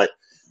kind of let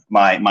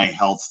my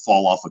health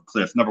fall off a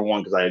cliff. Number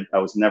one, because I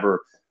was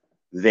never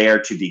there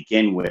to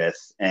begin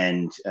with,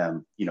 and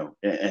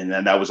and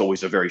that was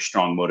always a very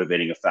strong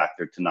motivating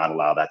factor to not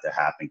allow that to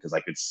happen, because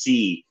I could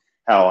see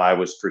how I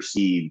was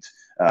perceived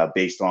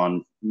based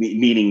on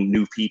meeting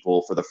new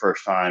people for the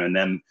first time, and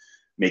them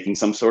making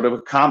some sort of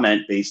a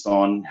comment based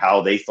on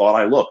how they thought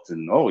I looked,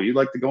 and you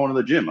like to go into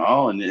the gym,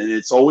 and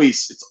it's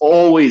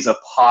always a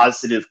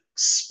positive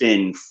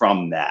spin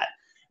from that.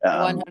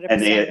 And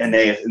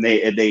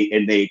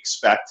they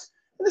expect,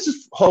 and this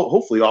is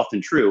hopefully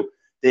often true,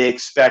 they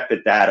expect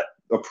that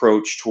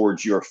approach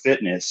towards your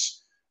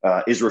fitness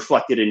is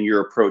reflected in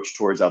your approach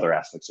towards other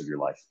aspects of your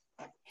life.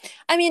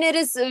 I mean, it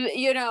is,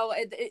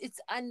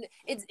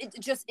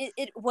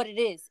 what it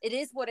is. It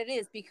is what it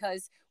is,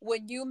 because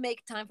when you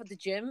make time for the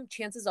gym,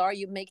 chances are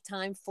you make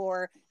time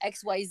for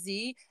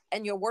XYZ,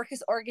 and your work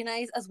is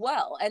organized as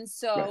well. And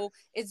so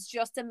It's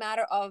just a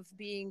matter of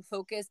being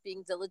focused,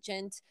 being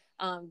diligent,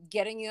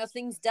 getting your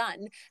things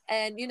done,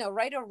 and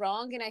right or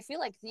wrong. And I feel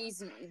like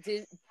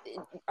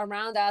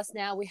around us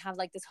now, we have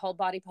like this whole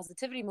body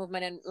positivity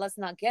movement, and let's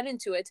not get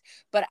into it,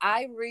 but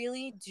I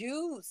really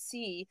do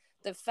see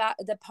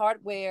the part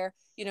where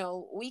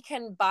we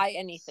can buy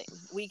anything.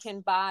 We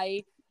can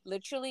buy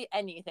literally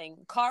anything,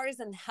 cars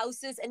and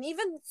houses, and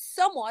even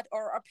somewhat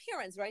our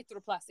appearance, right,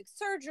 through plastic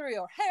surgery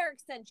or hair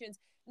extensions.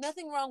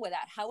 Nothing wrong with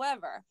that.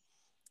 However,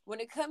 when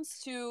it comes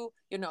to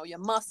your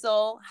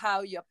muscle,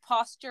 how your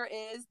posture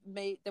is,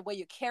 the way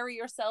you carry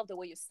yourself, the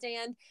way you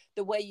stand,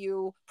 the way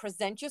you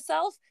present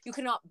yourself, you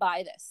cannot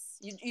buy this.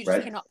 You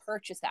just cannot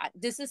purchase that.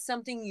 This is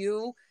something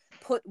you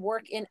put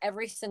work in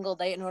every single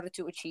day in order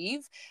to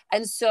achieve.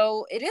 And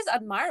so it is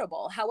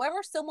admirable. However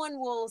someone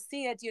will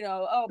see it,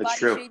 body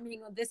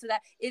shaming or this or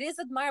that, it is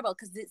admirable,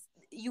 because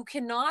you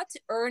cannot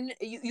earn,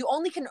 you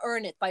only can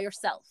earn it by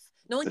yourself.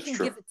 No one can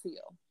give it to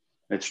you.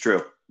 It's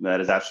true. That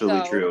is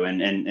absolutely true.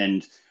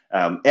 And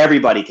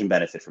everybody can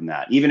benefit from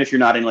that. Even if you're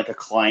not in like a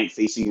client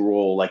facing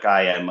role, like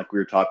I am, like we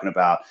were talking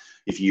about,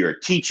 if you're a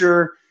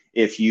teacher,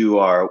 if you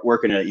are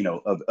working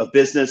a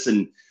business,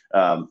 and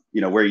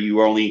where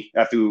you only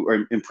have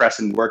to impress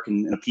and work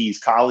and appease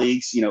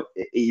colleagues,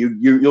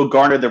 you'll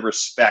garner the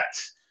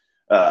respect,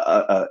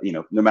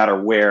 no matter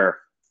where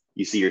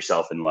you see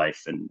yourself in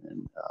life, and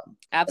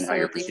how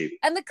you're perceived.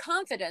 And the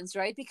confidence,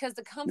 right? Because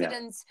the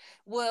confidence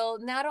will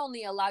not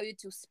only allow you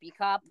to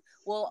speak up,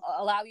 will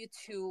allow you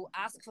to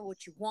ask for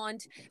what you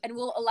want, and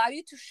will allow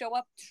you to show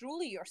up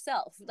truly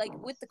yourself, like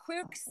with the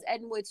quirks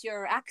and with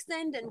your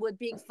accent and with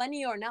being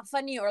funny or not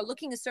funny or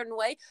looking a certain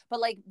way. But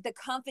like the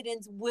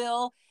confidence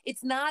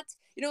it's not,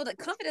 the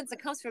confidence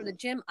that comes from the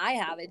gym, I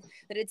have it,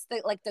 that it's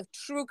the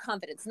true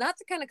confidence, not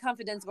the kind of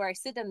confidence where I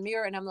sit in the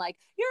mirror and I'm like,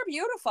 you're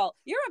beautiful,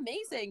 you're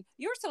amazing,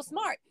 you're so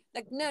smart.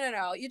 Like,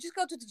 no. You just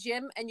go to the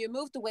gym and you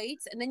move the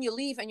weights, and then you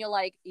leave and you're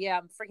like, yeah,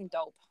 I'm freaking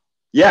dope.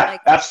 Yeah,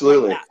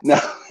 absolutely. No,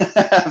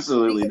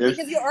 absolutely.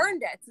 Because you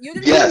earned it. You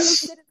didn't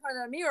sit in front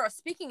of the mirror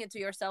speaking it to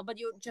yourself, but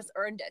you just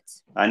earned it.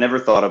 I never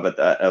thought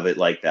of it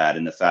like that.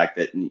 And the fact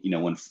that,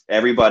 when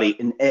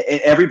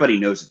everybody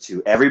knows it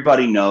too.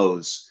 Everybody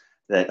knows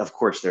that, of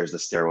course, there's the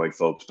steroid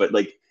folks, but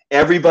like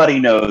everybody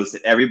knows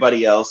that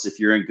everybody else, if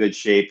you're in good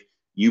shape,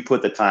 you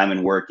put the time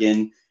and work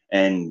in,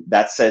 and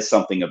that says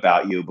something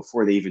about you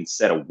before they even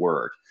said a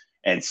word.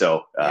 And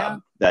so Yeah.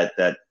 that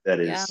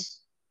Yeah. is.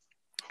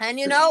 And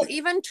you know,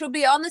 even to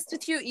be honest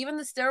with you, even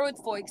the steroid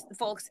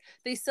folks,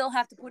 they still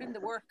have to put in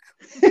the work.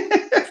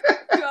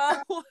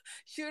 So,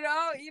 you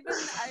know, even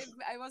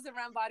I was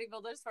around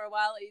bodybuilders for a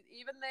while.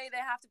 Even they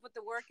have to put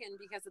the work in,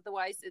 because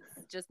otherwise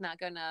it's just not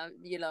gonna,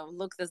 you know,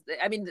 look this.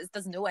 I mean, this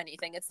doesn't do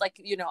anything. It's like,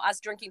 you know, us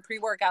drinking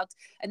pre-workout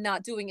and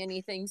not doing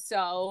anything.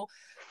 So,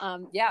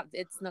 yeah,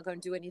 it's not going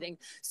to do anything.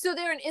 So,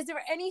 Darren, is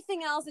there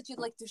anything else that you'd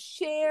like to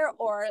share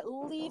or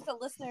leave the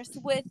listeners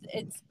with?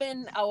 It's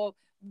been our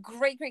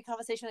great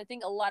conversation. I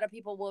think a lot of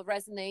people will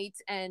resonate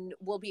and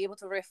will be able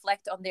to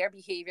reflect on their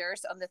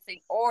behaviors, on the thing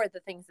or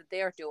the things that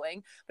they're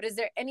doing. But is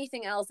there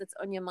anything else that's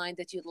on your mind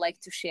that you'd like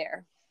to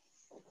share?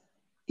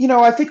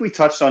 I think we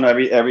touched on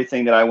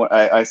everything that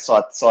I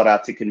sought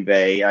out to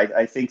convey.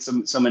 I think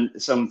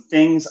some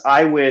things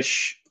I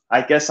wish.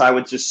 I guess I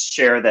would just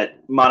share that,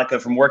 Monica,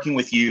 from working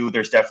with you,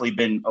 there's definitely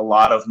been a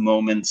lot of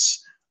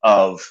moments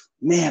of,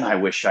 man, I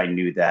wish I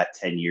knew that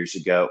 10 years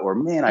ago, or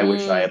man, I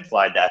wish I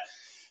applied that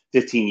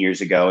 15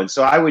 years ago. And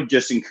so I would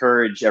just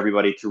encourage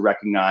everybody to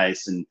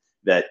recognize and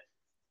that,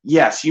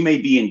 yes, you may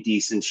be in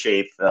decent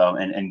shape,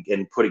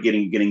 and put it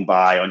getting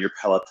by on your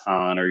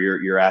Peloton or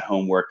your at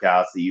home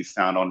workouts that you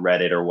found on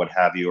Reddit or what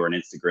have you, or on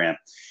Instagram.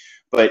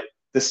 But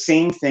the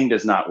same thing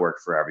does not work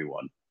for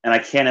everyone. And I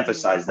can't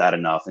emphasize that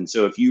enough. And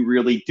so if you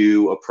really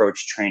do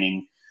approach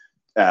training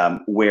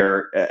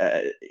where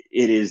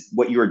it is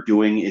what you're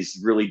doing is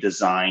really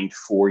designed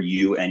for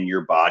you and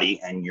your body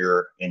and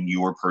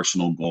your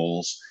personal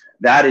goals,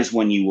 that is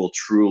when you will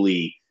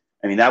truly,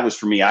 I mean, that was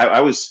for me. I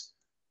was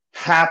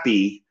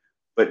happy,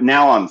 but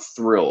now I'm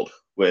thrilled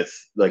with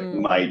like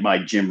my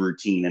gym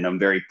routine, and I'm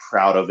very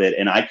proud of it.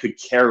 And I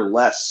could care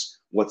less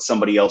what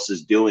somebody else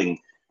is doing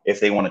if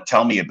they want to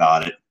tell me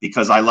about it,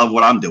 because I love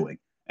what I'm doing.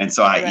 And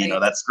so Right.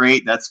 that's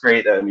great. That's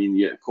great. I mean,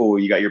 yeah, cool.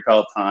 You got your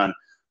Peloton.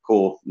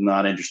 Cool.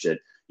 Not interested,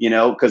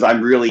 because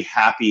I'm really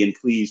happy and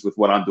pleased with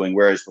what I'm doing.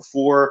 Whereas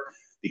before,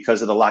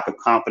 because of the lack of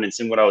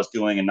confidence in what I was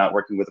doing and not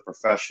working with a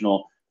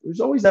professional, there was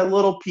always that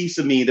little piece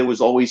of me that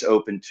was always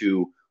open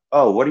to,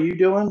 oh, what are you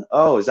doing?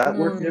 Oh, is that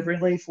working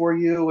differently for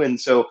you? And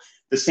so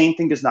the same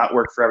thing does not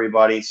work for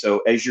everybody. So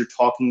as you're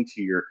talking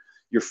to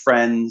your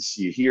friends,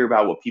 you hear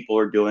about what people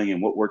are doing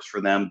and what works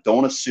for them.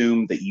 Don't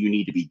assume that you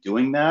need to be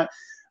doing that.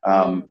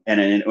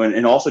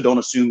 And also don't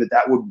assume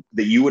that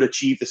you would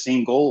achieve the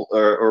same goal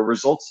or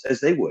results as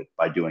they would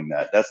by doing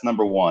that. That's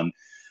number one.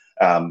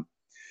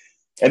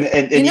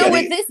 And You know, yeah,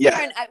 with this, yeah.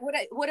 Darren,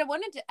 what I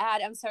wanted to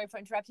add, I'm sorry for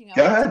interrupting you. I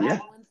Go wanted ahead. to Yeah.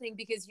 add one thing,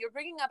 because you're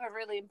bringing up a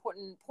really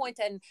important point,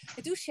 and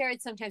I do share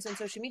it sometimes on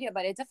social media,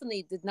 but I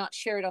definitely did not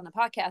share it on the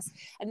podcast.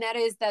 And that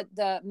is that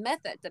the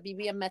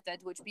BBM method,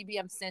 which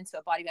BBM stands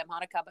for Body by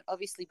Monica, but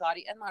obviously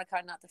Body and Monica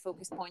are not the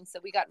focus points. So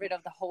we got rid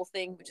of the whole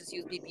thing. We just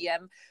use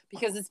BBM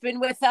because it's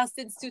been with us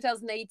since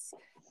 2008.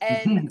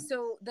 And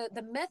so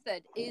the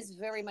method is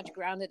very much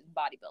grounded in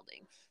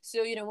bodybuilding.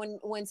 So,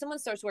 when someone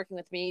starts working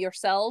with me,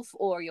 yourself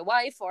or your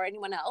wife or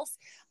anyone else,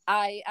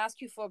 I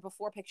ask you for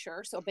before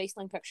pictures or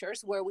baseline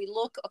pictures where we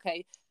look,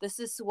 okay, this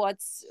is what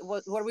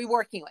are we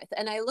working with?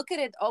 And I look at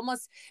it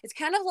almost, it's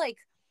kind of like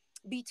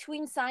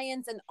between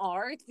science and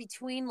art,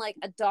 between like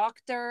a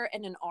doctor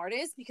and an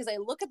artist, because I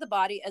look at the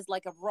body as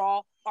like a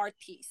raw art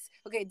piece.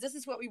 Okay, this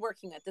is what we're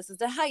working with. This is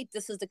the height.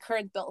 This is the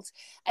current build.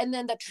 And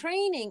then the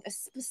training is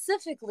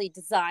specifically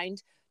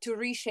designed to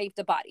reshape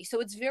the body. So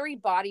it's very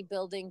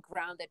bodybuilding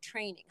grounded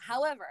training.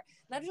 However,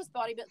 not just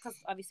bodybuilding, because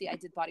obviously I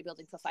did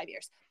bodybuilding for 5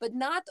 years, but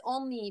not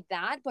only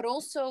that, but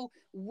also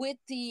with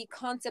the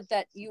concept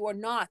that you are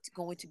not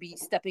going to be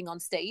stepping on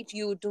stage.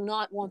 You do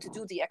not want to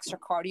do the extra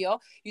cardio.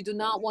 You do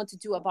not want to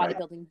do a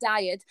bodybuilding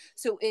diet.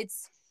 So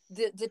it's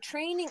the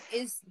training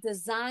is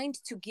designed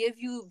to give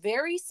you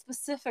very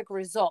specific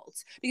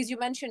results, because you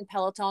mentioned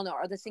Peloton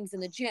or other things in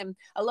the gym.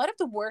 A lot of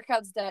the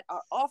workouts that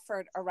are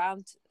offered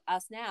around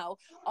us now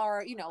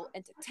are,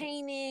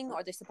 entertaining,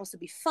 or they're supposed to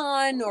be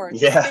fun, or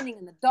spinning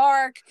in the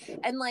dark,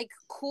 and like,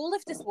 cool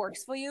if this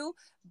works for you.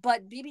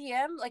 But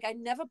BBM, like, I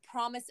never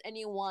promise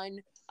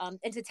anyone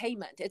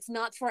entertainment. It's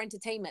not for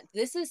entertainment.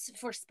 This is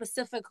for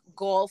specific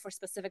goal, for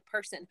specific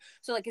person.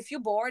 So like, if you're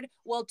bored,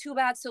 well, too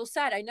bad, so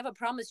sad. I never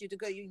promised you to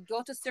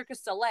go to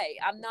Circus Soleil.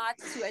 I'm not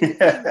to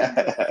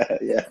entertain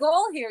you. The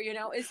goal here,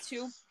 is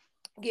to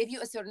give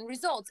you a certain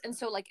results. And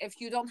so like, if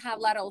you don't have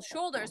lateral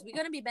shoulders, we're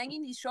going to be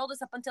banging these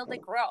shoulders up until they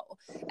grow.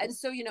 And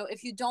so,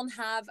 if you don't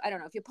have, I don't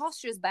know, if your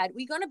posture is bad,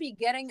 we're going to be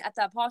getting at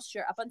that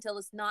posture up until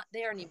it's not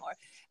there anymore.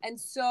 And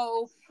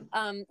so,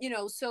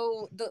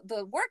 so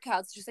the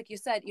workouts, just like you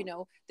said,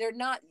 they're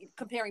not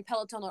comparing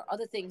Peloton or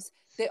other things.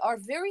 They are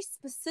very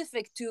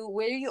specific to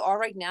where you are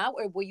right now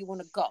or where you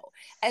want to go.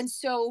 And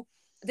so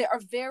they are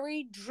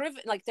very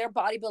driven, like they're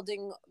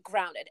bodybuilding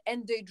grounded,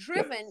 and they're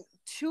driven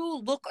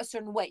to look a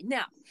certain way.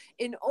 Now,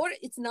 in order,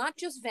 it's not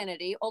just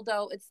vanity,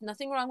 although it's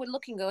nothing wrong with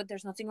looking good.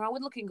 There's nothing wrong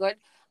with looking good.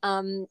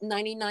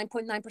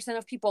 99.9%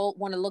 of people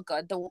want to look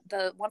good.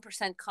 The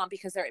 1% come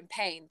because they're in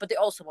pain, but they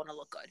also want to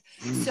look good.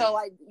 So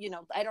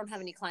I don't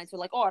have any clients who are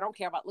like, oh, I don't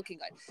care about looking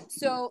good.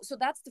 So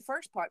that's the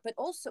first part, but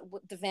also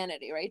with the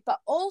vanity, right?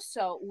 But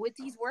also with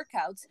these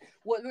workouts,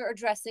 what we're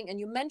addressing, and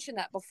you mentioned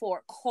that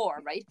before,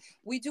 core, right?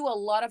 We do a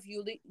lot of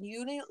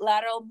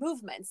unilateral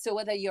movements. So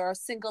whether you're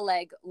single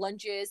leg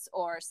lunges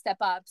or step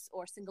ups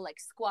or single leg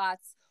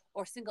squats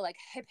or single leg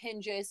hip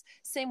hinges,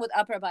 same with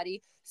upper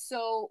body.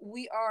 So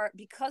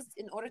because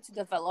in order to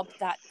develop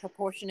that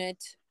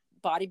proportionate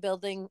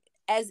bodybuilding,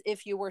 as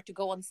if you were to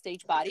go on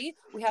stage body,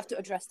 we have to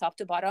address top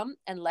to bottom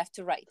and left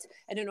to right.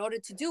 And in order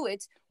to do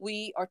it,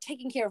 we are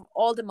taking care of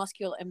all the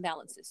muscular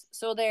imbalances.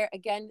 So there,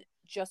 again,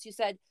 just you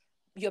said,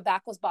 your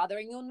back was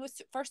bothering you when we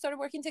first started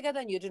working together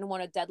and you didn't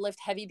want to deadlift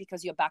heavy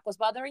because your back was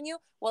bothering you.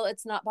 Well,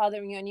 it's not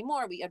bothering you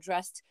anymore. We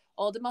addressed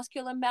all the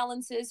muscular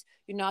imbalances.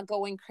 You're not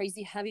going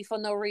crazy heavy for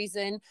no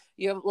reason.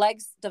 Your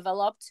legs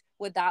developed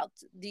without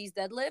these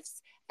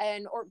deadlifts,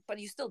 but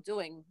you're still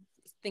doing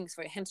things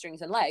for your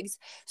hamstrings and legs.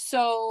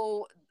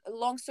 So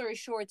long story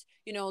short,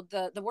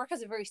 the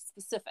workouts are very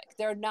specific.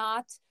 They're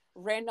not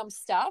random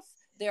stuff.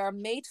 They are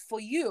made for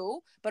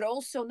you, but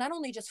also not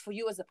only just for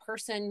you as a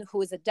person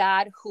who is a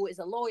dad, who is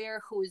a lawyer,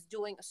 who is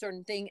doing a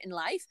certain thing in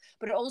life,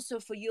 but also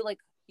for you, like,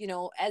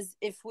 as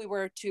if we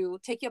were to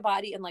take your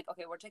body and like,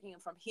 okay, we're taking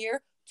it from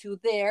here to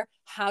there.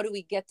 How do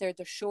we get there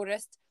the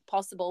shortest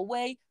possible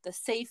way, the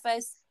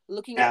safest,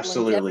 looking at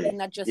longevity,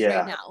 not just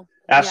right now.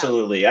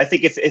 Absolutely. I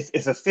think if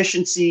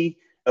efficiency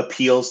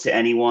appeals to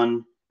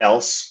anyone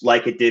else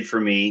like it did for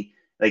me,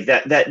 like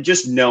that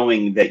just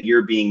knowing that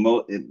you're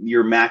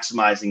you're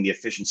maximizing the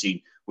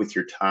efficiency with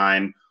your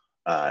time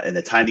and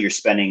the time that you're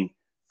spending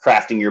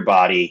crafting your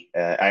body.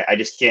 I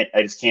just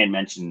can't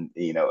mention,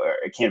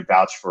 I can't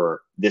vouch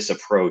for this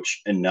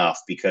approach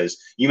enough, because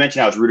you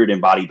mentioned how it's rooted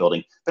in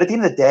bodybuilding, but at the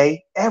end of the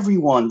day,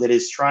 everyone that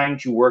is trying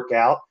to work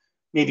out,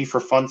 maybe for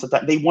fun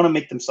sometimes, they're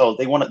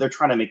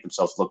trying to make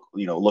themselves look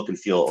and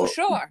feel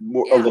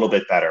a little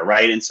bit better.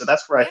 Right. And so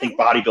that's where I think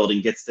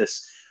bodybuilding gets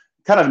this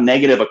kind of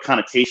negative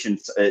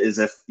connotations, as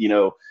if,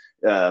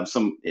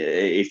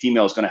 a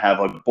female is going to have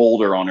a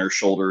boulder on her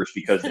shoulders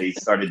because they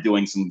started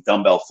doing some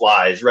dumbbell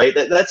flies, right?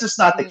 That's just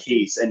not the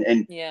case. And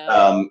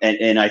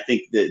I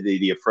think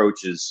the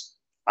approach is,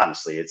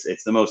 honestly,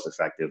 it's the most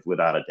effective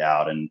without a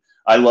doubt. And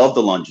I love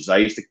the lunges. I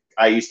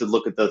used to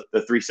look at the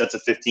 3 sets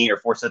of 15 or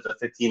 4 sets of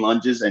 15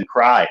 lunges and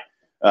cry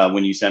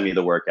when you send me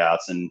the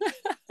workouts. And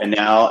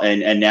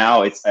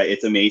now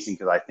it's amazing,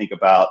 because I think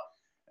about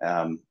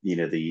the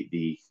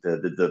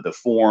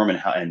form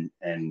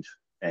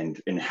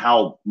and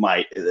how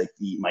my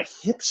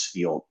hips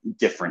feel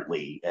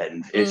differently,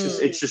 and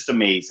it's just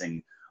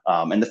amazing.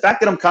 And the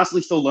fact that I'm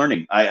constantly still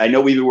learning. I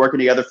know we've been working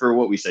together for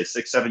what we say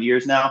 6-7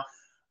 years now.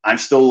 I'm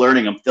still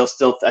learning.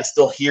 I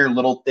still hear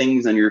little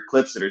things on your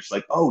clips that are just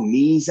like, oh,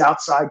 knees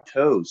outside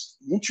toes.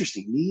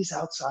 Interesting, knees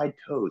outside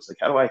toes. Like,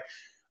 how do I?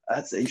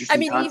 That's interesting. I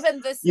mean, even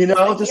this,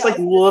 just like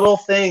little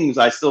things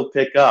I still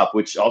pick up,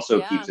 which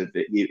also keeps it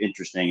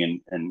interesting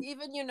and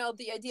even,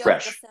 the idea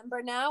fresh. of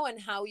December now and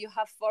how you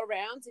have 4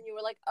 rounds and you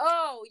were like,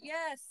 oh,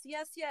 yes.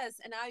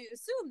 And I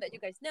assume that you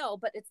guys know,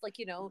 but it's like,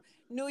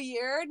 new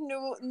year,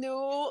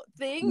 new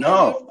thing.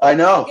 No, I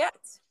know. Forget.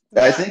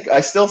 I think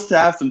I still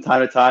have from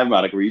time to time,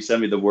 Monica, where you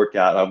send me the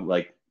workout. I'm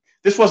like,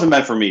 this wasn't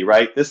meant for me,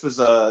 right? This was,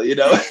 and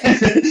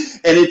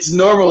it's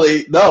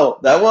normally, no,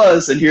 that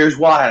was, and here's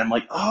why. And I'm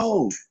like,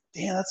 oh,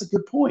 damn, that's a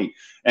good point.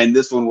 And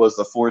this one was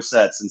the 4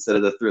 sets instead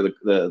of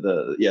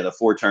the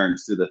 4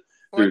 turns through the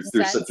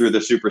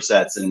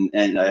supersets,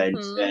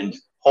 and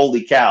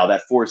holy cow,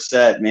 that 4th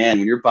set, man,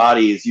 when your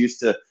body is used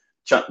to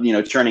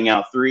churning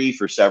out 3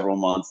 for several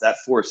months, that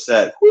 4th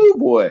set, whoo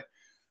boy,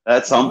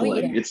 that's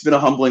humbling. It's been a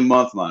humbling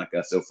month,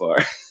 Monica, so far.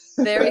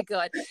 Very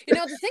good. The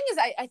thing is,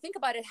 I think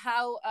about it,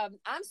 how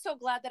I'm so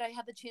glad that I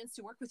had the chance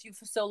to work with you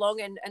for so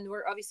long, and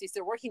we're obviously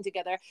still working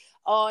together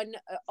on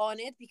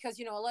it, because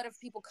a lot of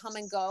people come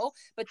and go,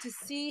 but to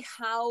see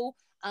how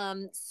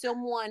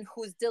someone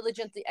who's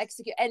diligently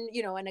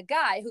and a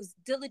guy who's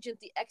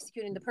diligently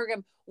executing the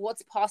program,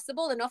 what's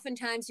possible, and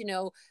oftentimes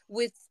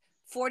with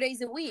 4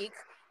 days a week,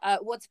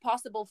 what's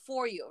possible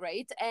for you,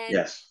 right?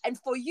 And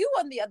for you,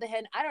 on the other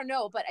hand, I don't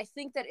know, but I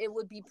think that it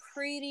would be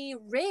pretty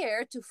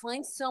rare to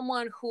find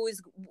someone who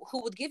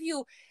would give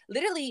you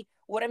literally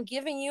what I'm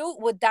giving you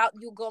without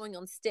you going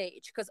on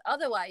stage, because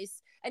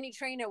otherwise any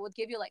trainer would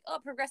give you like, oh,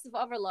 progressive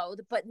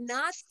overload, but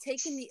not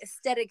taking the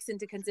aesthetics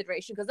into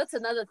consideration, because that's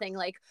another thing.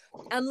 Like,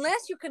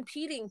 unless you're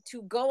competing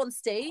to go on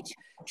stage,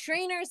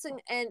 trainers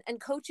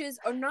and coaches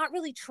are not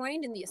really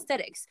trained in the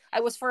aesthetics. I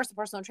was first a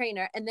personal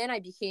trainer, and then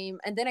I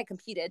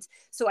competed.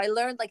 So I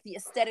learned like the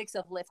aesthetics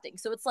of lifting.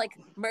 So it's like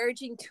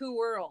merging 2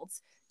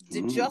 worlds,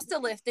 just the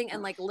lifting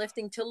and like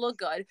lifting to look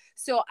good.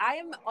 So I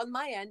am, on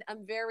my end,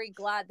 I'm very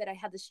glad that I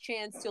had this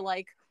chance to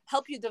like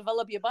help you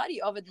develop your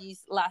body over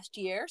these last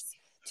years,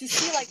 to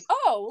see like,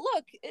 oh,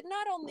 look, it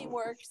not only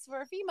works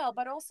for a female,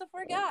 but also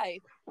for a guy.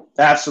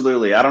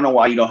 Absolutely. I don't know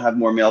why you don't have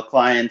more male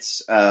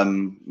clients.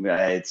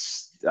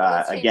 It's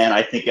again,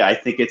 I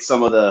think it's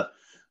some of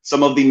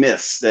the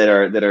myths that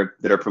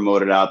are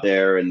promoted out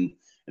there, and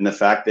the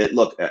fact that,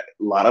 look, a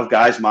lot of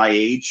guys my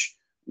age,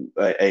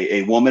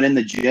 a woman in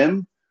the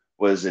gym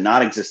was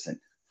non-existent.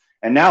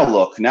 And now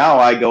look, now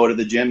I go to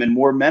the gym and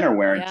more men are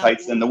wearing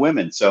tights than the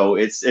women. So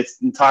it's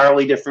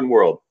entirely different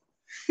world.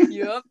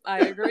 Yep, I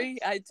agree.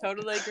 I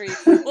totally agree.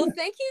 Well,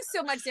 thank you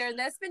so much, Darren.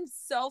 That's been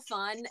so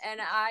fun. And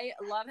I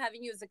love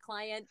having you as a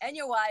client and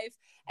your wife.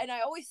 And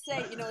I always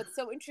say, it's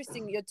so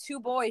interesting. Your two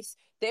boys,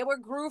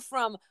 grew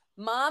from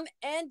mom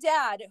and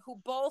dad,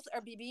 who both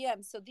are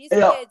BBM. So these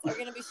kids are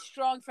going to be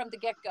strong from the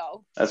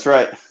get-go. That's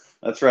right.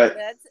 That's right.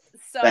 That's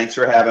so Thanks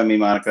for having me,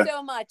 Monica.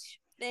 So much.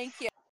 Thank you.